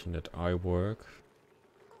location that I work.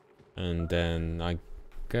 And then I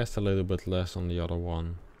guess a little bit less on the other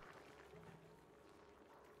one.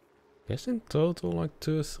 Guess in total like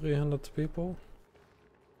 200 or 300 people.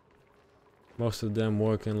 Most of them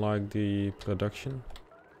work in like the production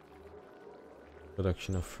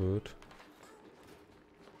of food.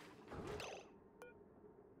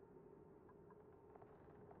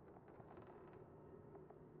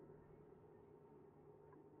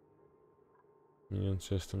 Immune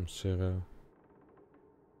system 0.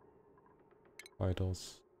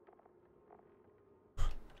 Vitals.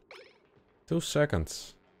 2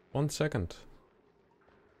 seconds. 1 second.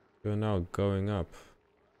 We're now going up,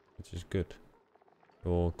 which is good.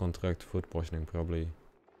 We'll contract food poisoning probably,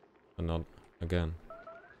 and not again.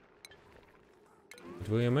 But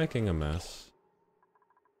we are making a mess.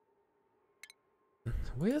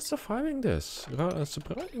 We are surviving this,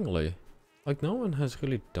 surprisingly. Like no one has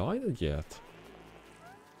really died yet.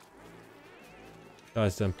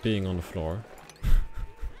 Guys, them peeing on the floor.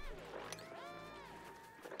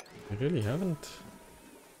 We really haven't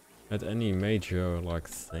had any major like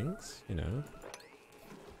things, you know.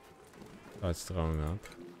 Besides throwing up,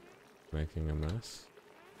 making a mess.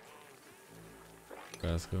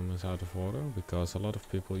 Bathroom is out of order because a lot of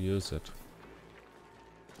people use it.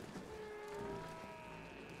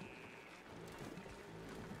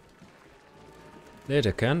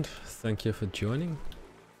 Later, Kent, thank you for joining.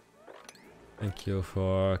 Thank you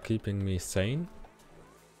for keeping me sane.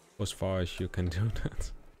 As far as you can do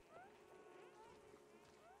that.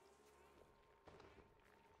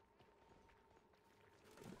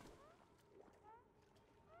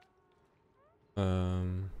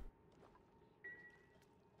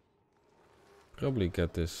 Probably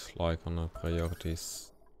get this like on a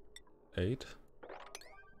priorities 8.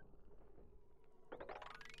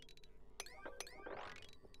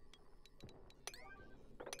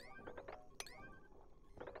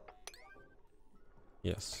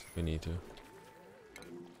 Yes, we need to.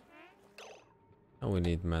 And we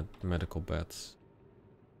need medical beds.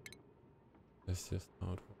 That's just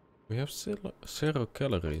how it works. We have 0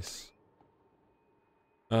 calories.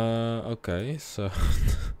 Okay, so...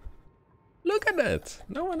 Look at that!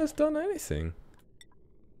 No one has done anything.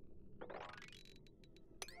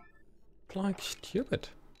 Like stupid.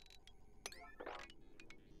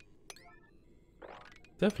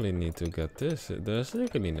 Definitely need to get this. There's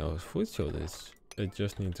really no food shortage. They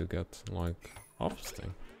just need to get like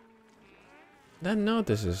harvesting. Then no,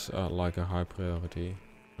 this is like a high priority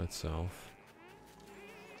itself.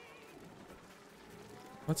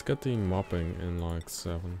 Let's get the mopping in like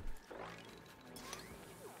 7.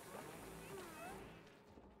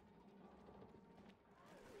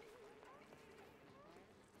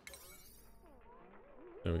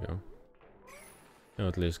 There we go. Now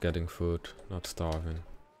at least getting food, not starving.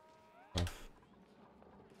 Stuff.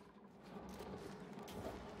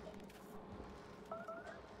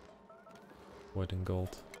 White and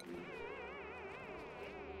gold.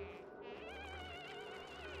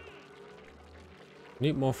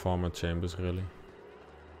 Need more farmer chambers really.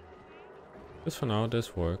 Just for now,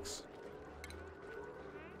 this works.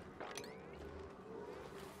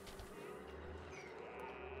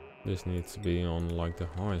 This needs to be on like the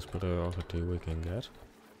highest priority we can get.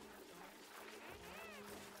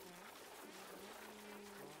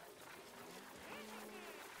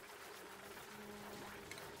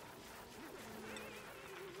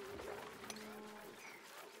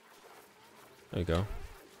 There you go.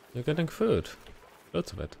 You're getting food.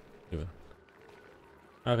 Lots of it, even.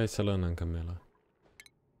 Arisalon and Camilla.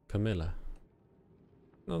 Camilla.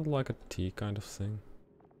 Not like a tea kind of thing.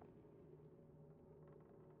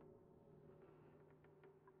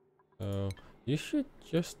 So, you should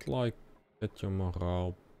just like get your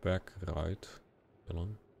morale back right,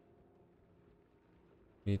 Dylan.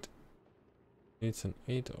 Needs an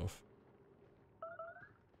 8 of...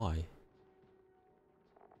 Why?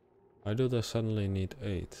 Why do they suddenly need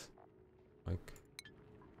 8? Like...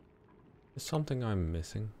 Is something I'm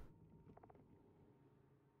missing?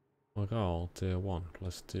 Morale, tier 1,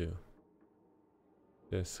 plus 2.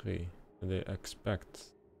 Tier 3. And they expect...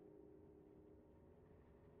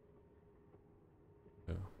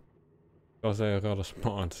 Yeah. Because they are rather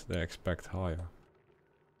smart, they expect higher.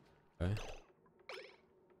 Okay.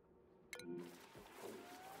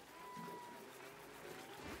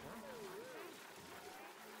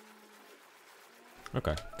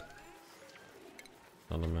 Okay.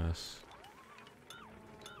 Not a mess.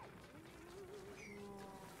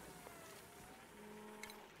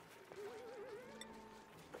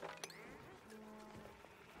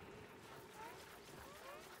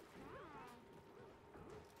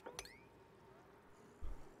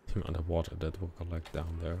 The amount of water that will collect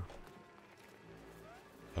down there.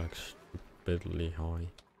 Like stupidly high.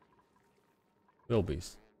 Will be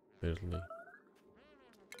stupidly.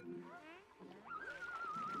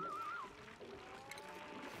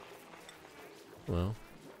 Well,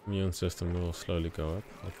 immune system will slowly go up,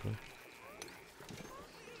 hopefully.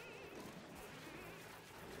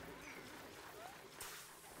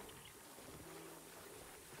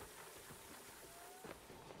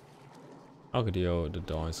 Audio the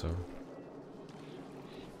dicer.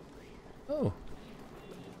 Oh.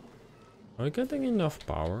 Are we getting enough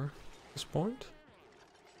power at this point?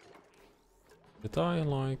 Did I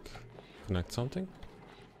like connect something?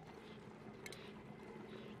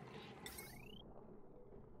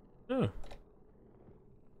 Oh.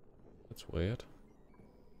 That's weird.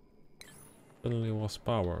 Suddenly was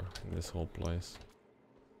power in this whole place.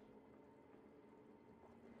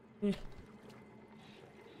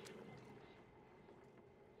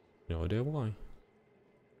 No idea why.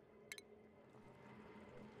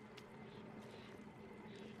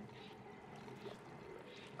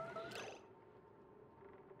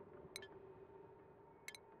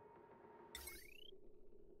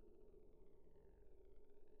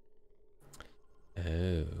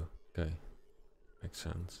 Oh, okay. Makes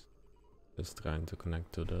sense. Just trying to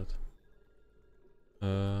connect to that.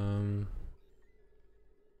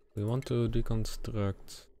 We want to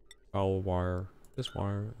deconstruct power wire. This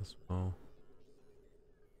wire as well.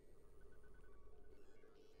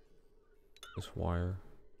 This wire.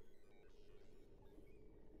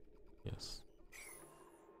 Yes.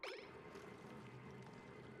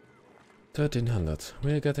 1300.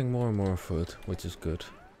 We are getting more and more food, which is good.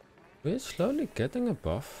 We're slowly getting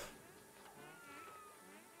above.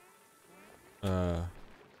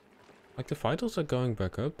 Like the vitals are going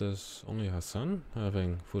back up. There's only Hassan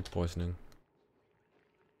having food poisoning.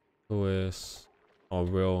 Who is or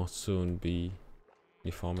will soon be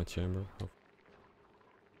the farmer chamber.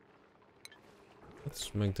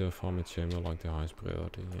 Let's make the farmer chamber like the highest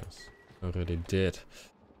priority. Yes, already did.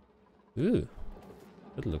 Ooh,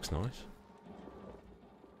 that looks nice.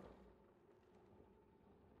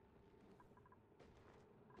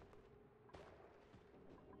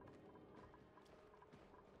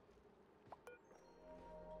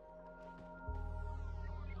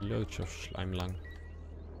 Loads of slime lung.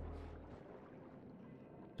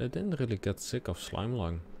 They didn't really get sick of slime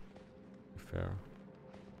lung, to be fair.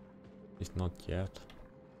 At least not yet.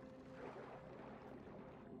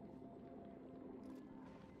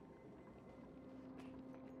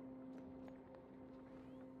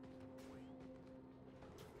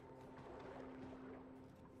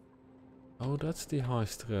 Oh, that's the high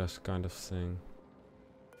stress kind of thing.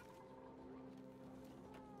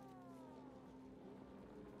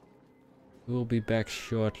 We'll be back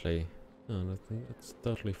shortly. No, that's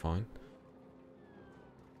totally fine.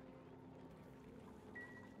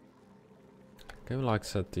 Can we like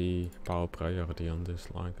set the power priority on this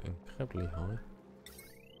like incredibly high?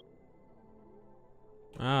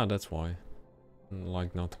 Ah, that's why.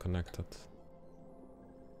 Like not connected.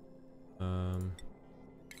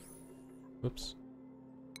 Whoops.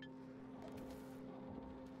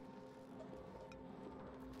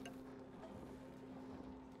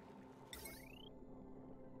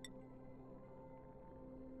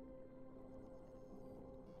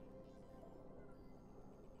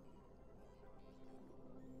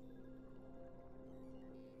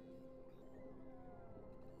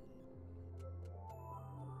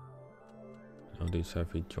 Now these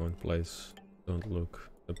heavy joint plates don't look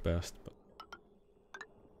the best, but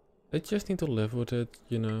they just need to live with it,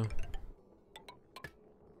 you know.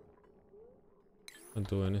 Can't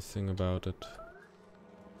do anything about it.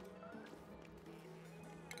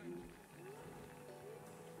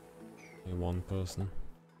 Only one person.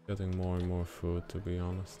 Getting more and more food, to be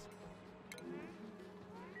honest.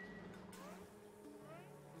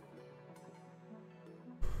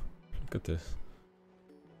 Look at this.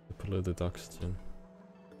 The polluted oxygen.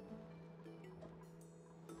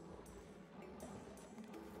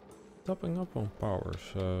 Topping up on power,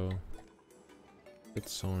 so good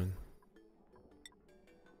sign.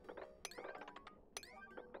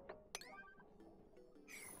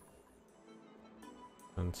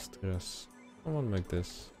 And stress. I want to make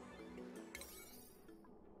this.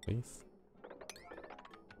 Please.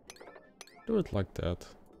 Do it like that.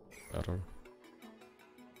 Better.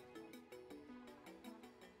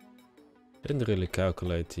 Didn't really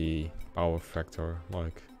calculate the power factor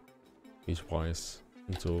like piecewise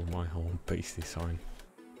into my whole base design.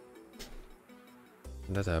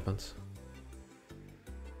 And that happens.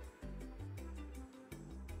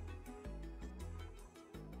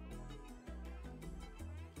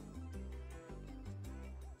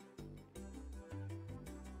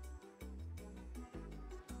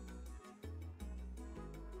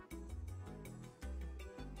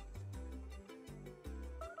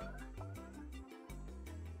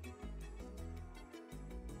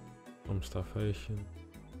 Some starvation,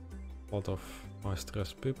 a lot of high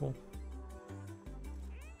stress people.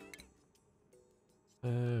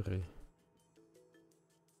 Very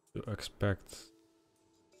to expect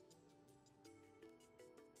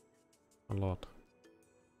a lot.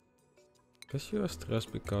 Guess you are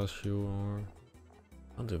stressed because you are.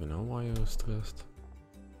 I don't even know why you are stressed.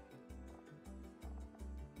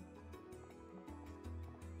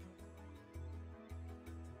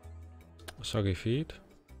 Soggy feet.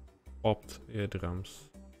 Popped eardrums.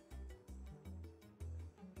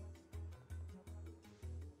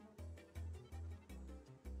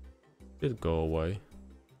 It go away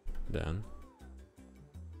then.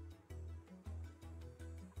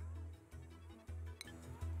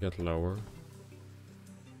 Get lower.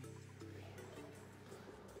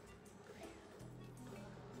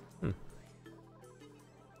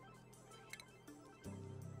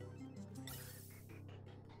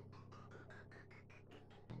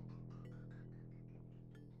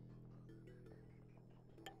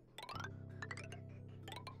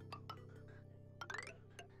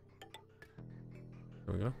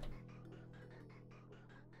 There we go.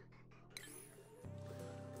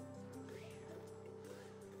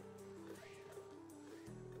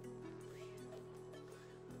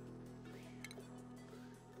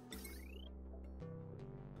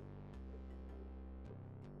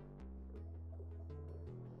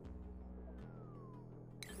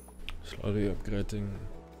 Slowly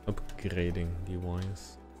upgrading the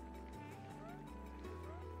wires.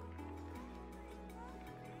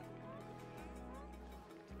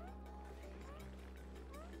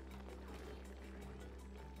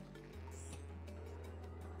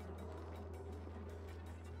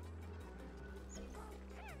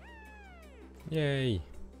 Yay!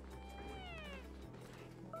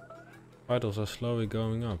 Vitals are slowly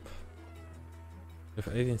going up. We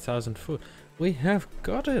have 18,000 food. We have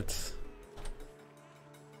got it!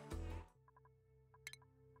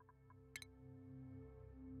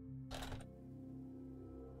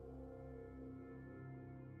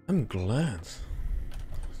 I'm glad.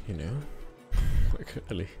 You know? Like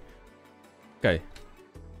really. Okay.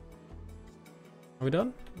 Are we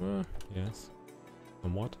done? Yes.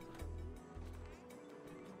 Somewhat.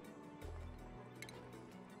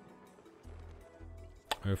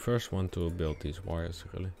 I first want to build these wires,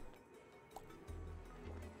 really.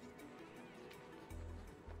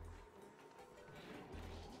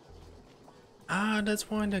 Ah,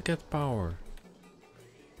 that's why they get power.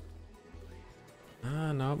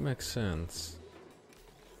 Ah, now it makes sense.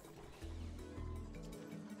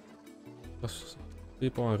 Because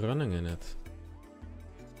people are running in it.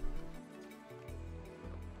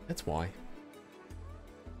 That's why.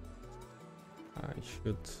 I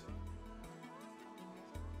should...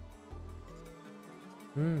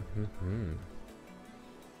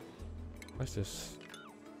 What's this?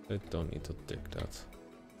 I don't need to dig that.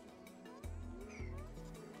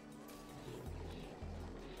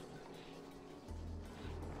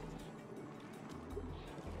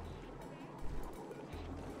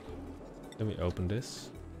 Let me open this.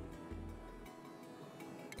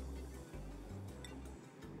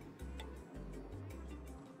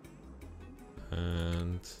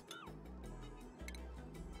 And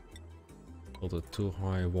build a too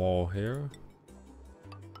high wall here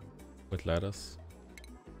with ladders.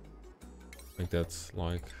 I think that's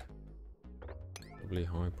like probably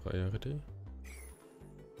high priority.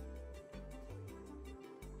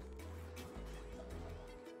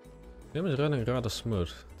 Game is running rather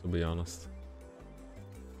smooth, to be honest.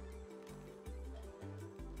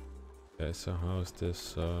 Okay, so how is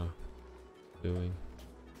this doing?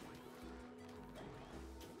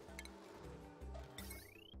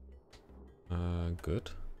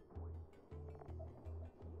 Good.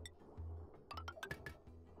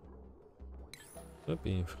 Could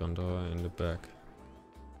be in front or in the back.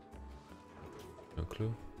 No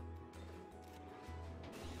clue.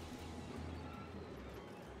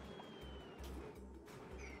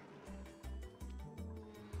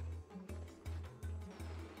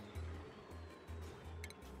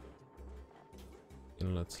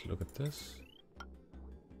 And let's look at this.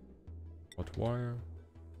 What wire?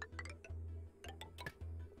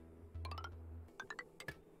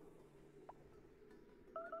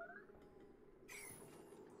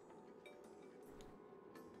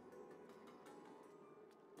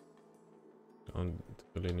 Don't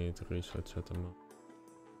really need to research at the moment.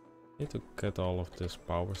 Need to get all of this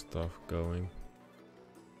power stuff going.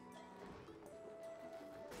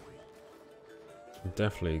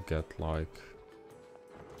 Definitely get like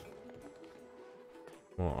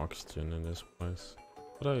more oxygen in this place.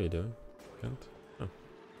 What are you doing? Can't? Oh.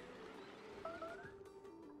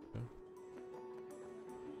 Okay.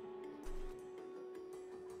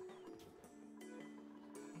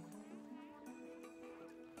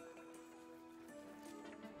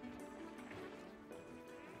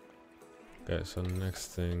 Okay, so the next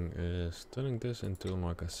thing is turning this into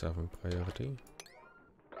like a 7 priority.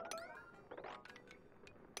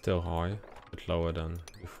 Still high, but lower than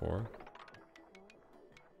before.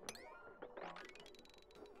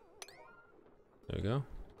 There we go.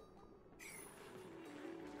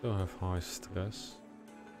 Still have high stress.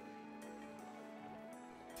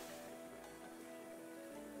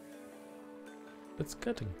 It's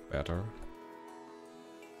getting better.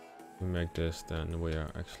 We make this, then we are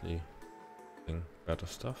actually doing better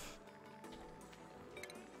stuff.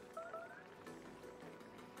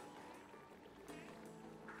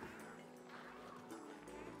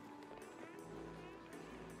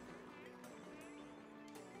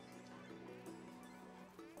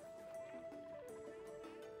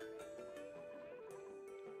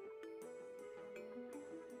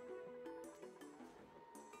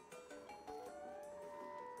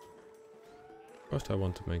 First I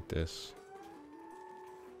want to make this.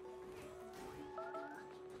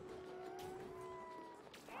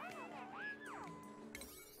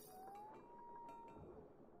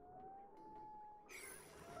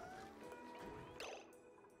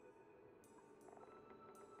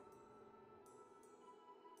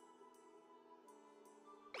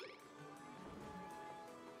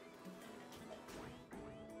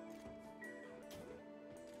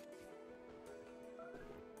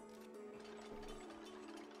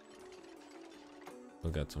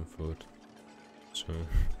 get some food. So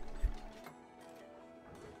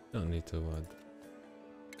don't need to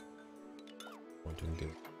what do you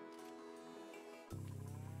do?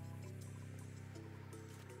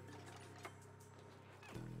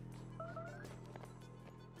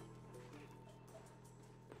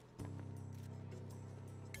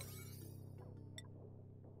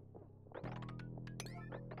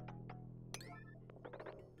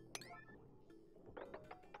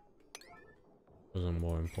 Those are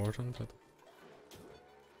more important.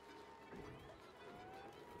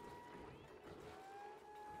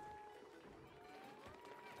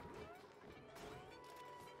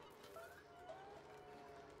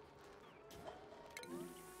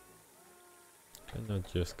 Can I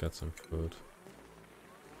just get some food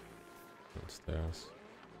downstairs?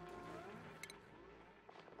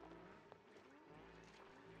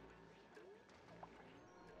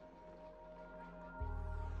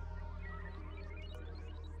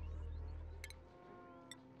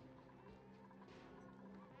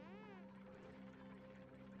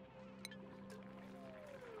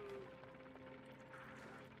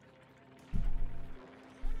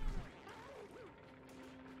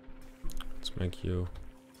 Let's make you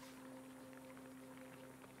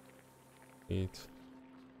eat.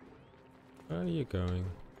 Where are you going?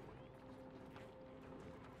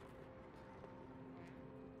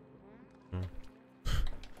 Oh.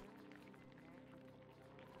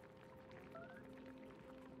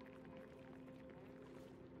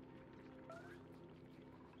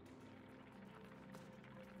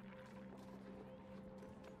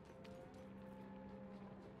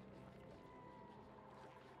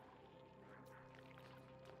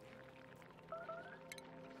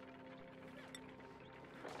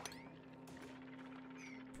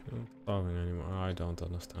 Not starving anymore. I don't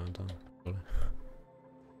understand them. Really.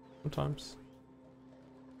 Sometimes.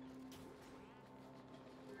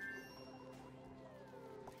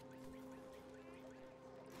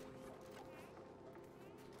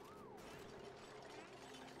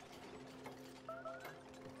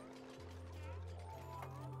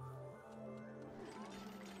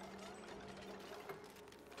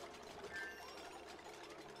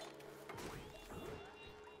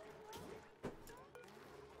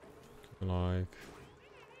 Like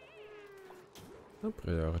no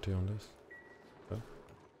priority on this. Okay.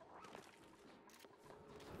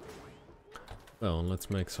 Well,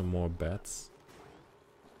 let's make some more beds.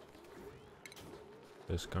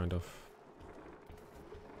 This kind of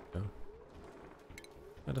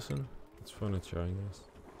medicine. It's furniture, I guess.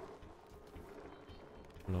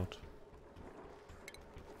 Not.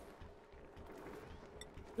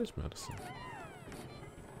 This medicine.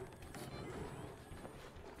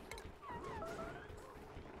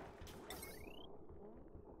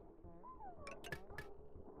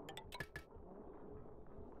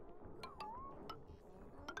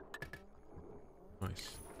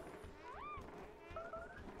 Nice.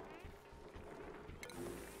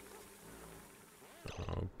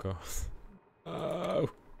 Oh god. Oh.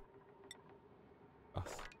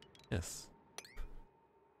 Yes.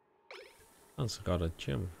 Sounds got a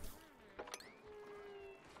gym.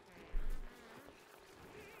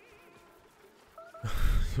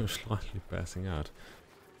 You're slightly passing out.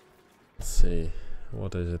 Let's see.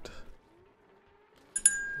 What is it?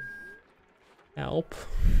 Help.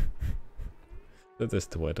 That is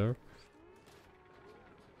Twitter.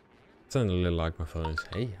 Suddenly like my phone is,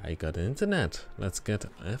 hey, I got internet. Let's get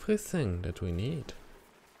everything that we need.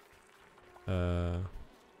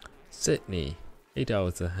 Sydney, 8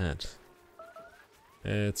 hours ahead.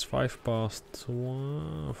 It's 1:05.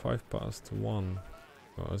 1:05.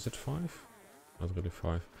 Oh, is it 5? Not really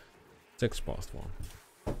 5. 1:06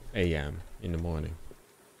 a.m. in the morning.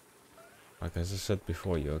 Like as I said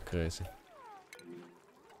before, you're crazy.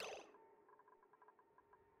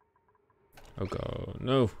 Oh god,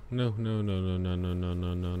 no, no, no, no, no, no, no, no,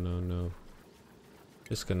 no, no, no, no.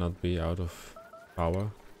 This cannot be out of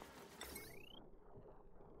power.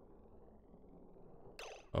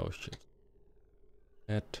 Oh shit.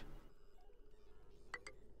 Head.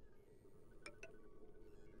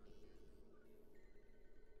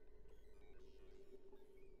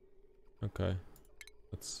 Okay,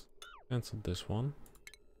 let's cancel this one.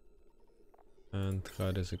 And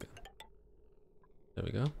try this again. There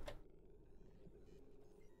we go.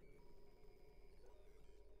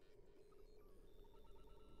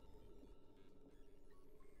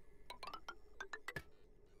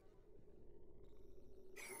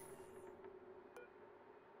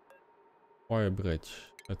 Wire bridge.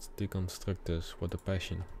 Let's deconstruct this with a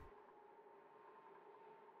passion.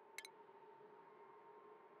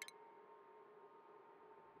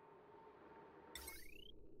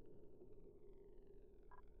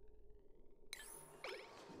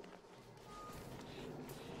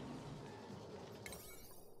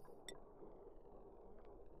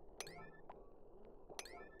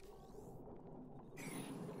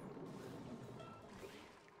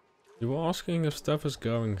 You were asking if stuff is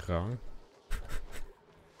going wrong.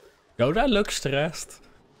 Don't I look stressed?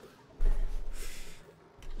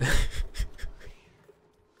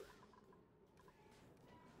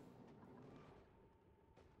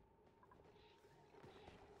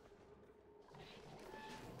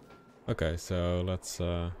 Okay, so let's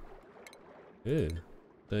ew,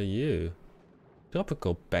 the you.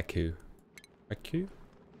 Tropical Baku. Baku?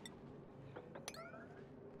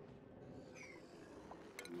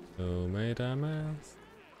 Who made a mess?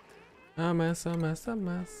 A mess, a mess, a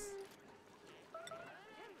mess.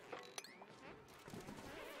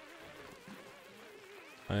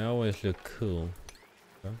 I always look cool.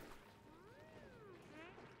 Okay.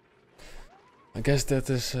 I guess that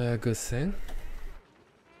is a good thing.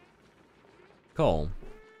 Calm.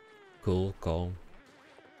 Cool, calm.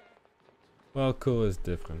 Well, cool is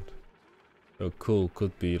different. So cool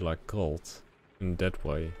could be like cold. In that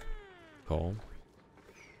way. Calm.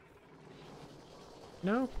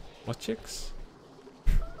 No? What chicks?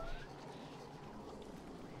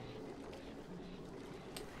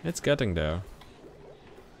 It's getting there.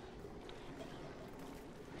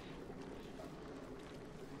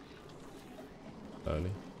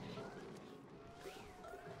 Slowly.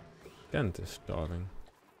 Kent is starving.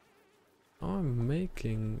 I'm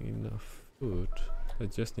making enough food. I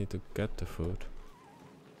just need to get the food.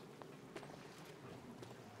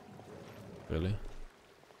 Really?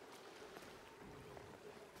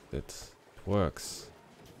 It works.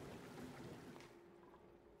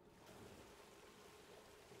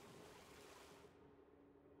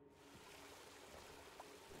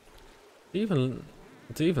 It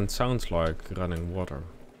even sounds like running water.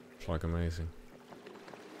 It's like amazing.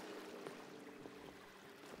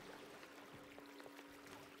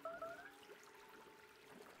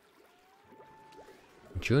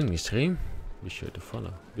 Enjoying the stream? Be sure to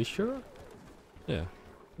follow. Be sure? Yeah,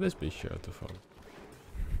 let's be sure to follow.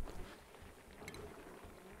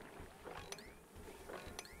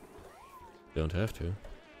 Don't have to.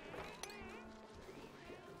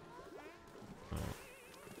 Oh.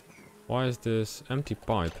 Why is this empty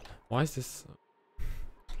pipe? Why is this...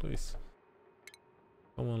 Please.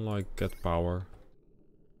 Someone like get power.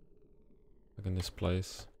 Like in this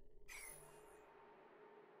place.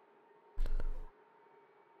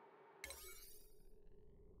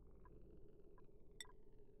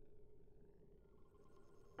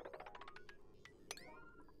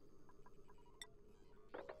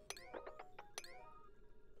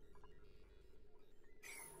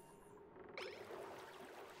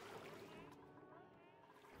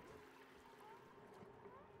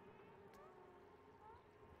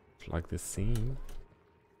 Like this scene.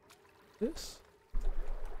 This?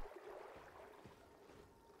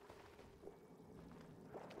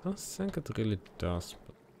 I don't think it really does,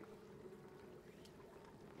 but...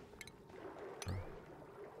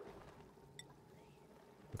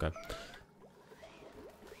 Okay.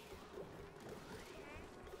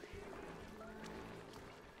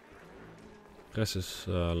 Press is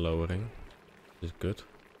lowering. Is good.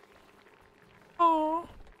 Oh,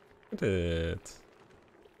 look at it.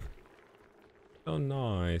 So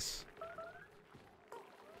nice.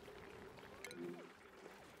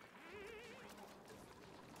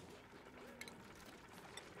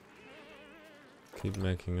 Keep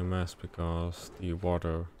making a mess because the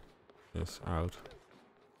water is out.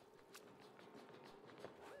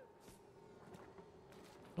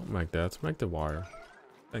 Don't make that, make the wire.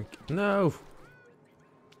 Thank you. No!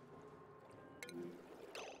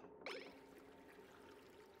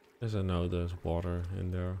 Yes, I know there's water in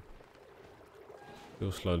there.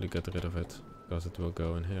 We'll slowly get rid of it, because it will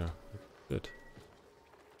go in here. Good.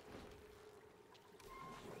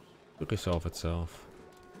 To resolve itself.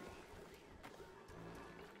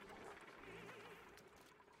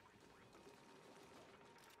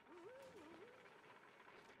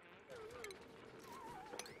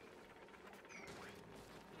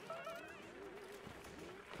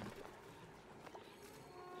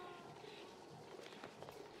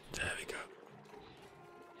 There we go.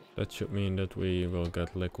 That should mean that we will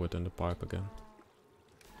get liquid in the pipe again.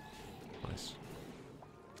 Nice.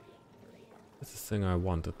 That's the thing I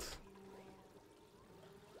wanted.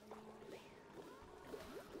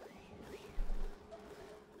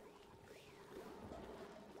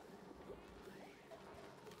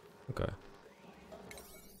 Okay.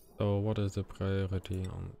 So what is the priority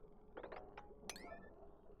on?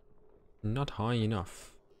 Not high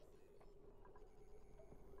enough.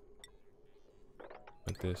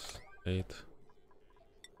 Like this. 8.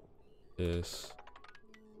 This.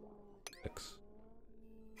 6.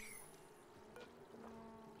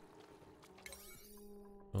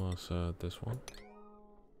 Also this one.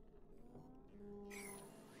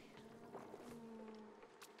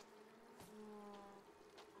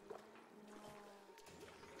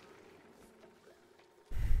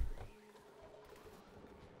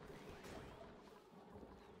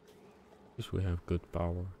 least we have good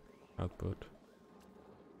power output.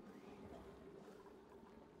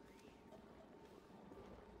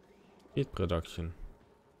 Heat production.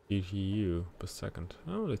 BTU per second.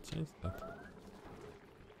 Oh, they changed that.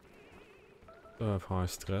 So I have high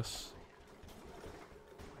stress.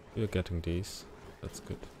 We're getting these. That's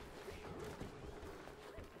good.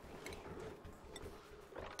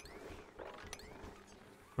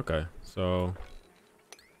 Okay, so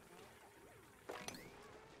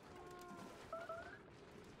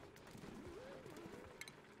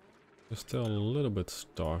we're still a little bit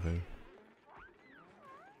starving.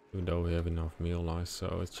 Even though we have enough meal ice,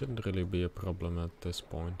 so it shouldn't really be a problem at this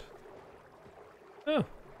point. Oh,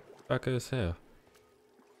 Becca is here.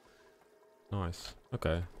 Nice.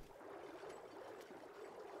 Okay.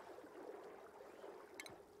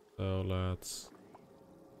 So let's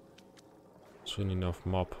soon enough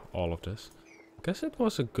mop all of this. I guess it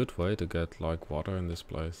was a good way to get like water in this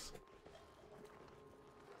place.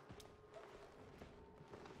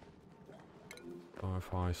 I have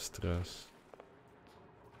high stress.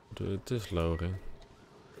 It is loading.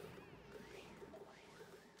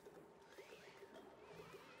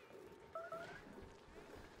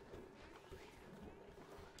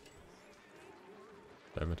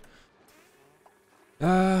 Damn it.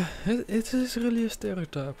 It is really a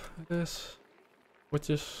stereotype, I guess. Which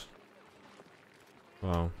is...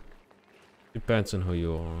 well, depends on who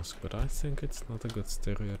you ask, but I think it's not a good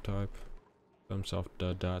stereotype. In terms of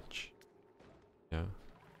the Dutch. Yeah.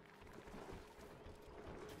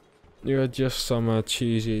 You're just some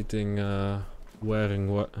cheese-eating,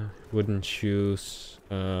 wearing wooden shoes,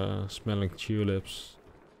 smelling tulips,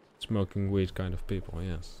 smoking weed kind of people.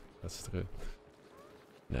 Yes, that's true.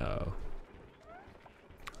 No.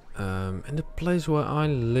 In the place where I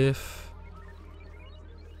live,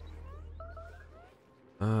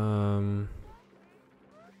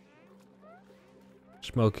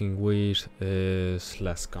 smoking weed is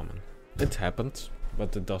less common. It happens,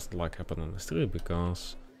 but it doesn't like happen on the street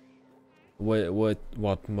because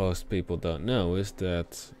what most people don't know is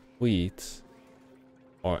that weed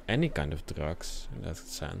or any kind of drugs in that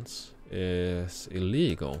sense is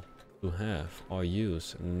illegal to have or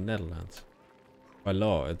use in the Netherlands. By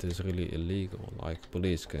law it is really illegal. Like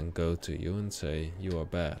police can go to you and say you are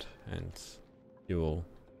bad and you will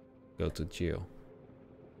go to jail.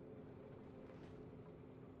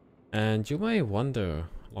 And you may wonder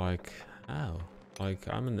like how? Like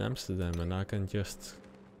I'm in Amsterdam and I can just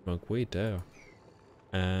smoke weed there.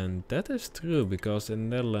 And that is true because in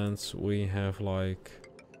Netherlands we have like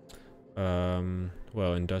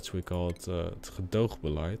well, in Dutch we call it het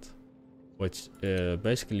gedoogbeleid, which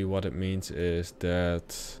basically what it means is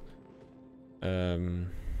that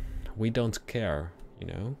we don't care, you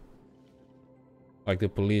know, like the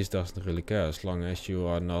police doesn't really care as long as you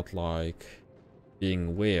are not like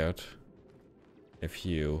being weird if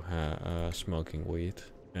you smoking weed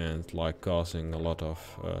and like causing a lot of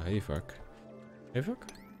havoc. Havoc?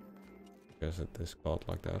 I guess it is called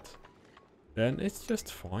like that. Then it's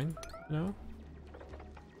just fine, you know?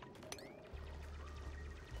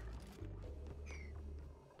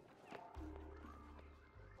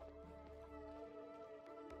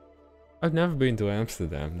 I've never been to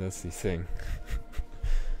Amsterdam, that's the thing.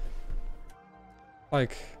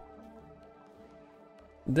 Like,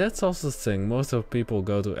 that's also the thing, most of people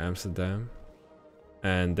go to Amsterdam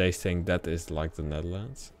and they think that is like the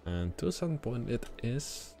Netherlands, and to some point it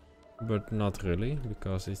is, but not really,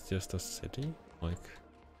 because it's just a city. Like,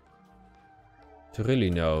 to really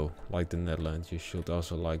know like the Netherlands you should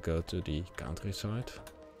also like go to the countryside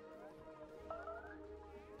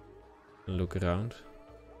and look around.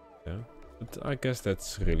 Yeah, but I guess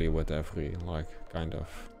that's really with every like kind of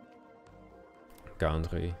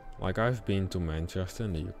country. Like I've been to Manchester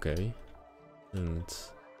in the UK and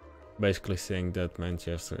basically think that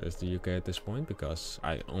Manchester is the UK at this point because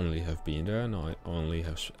I only have been there and I only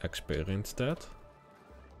have experienced that.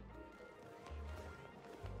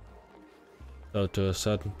 So to a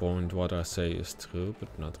certain point what I say is true,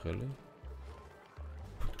 but not really.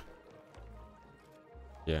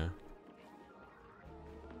 Yeah.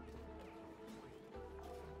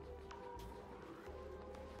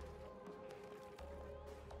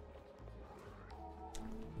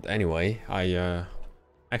 But anyway, I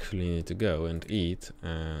actually need to go and eat,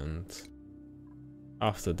 and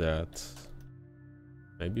after that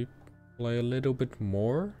maybe play a little bit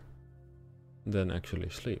more, then actually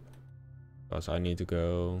sleep, because I need to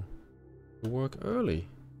go to work early.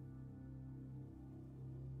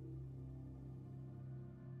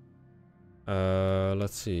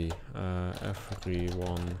 Let's see,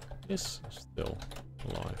 everyone is still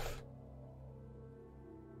alive.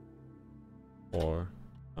 for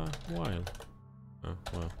a while. Oh,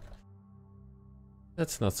 well.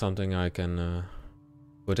 That's not something I can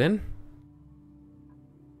put in.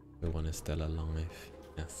 The one is still alive.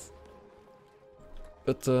 Yes.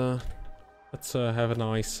 But let's have a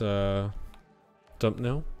nice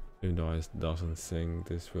thumbnail. Even though I doesn't think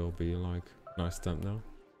this will be like a nice thumbnail.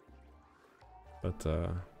 But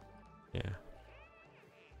yeah.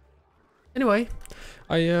 Anyway,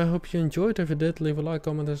 I hope you enjoyed. If you did, leave a like,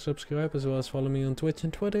 comment and subscribe, as well as follow me on Twitch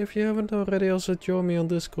and Twitter if you haven't already. Also join me on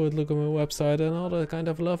Discord, look at my website and all that kind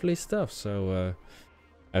of lovely stuff. So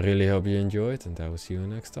I really hope you enjoyed, and I will see you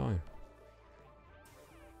next time.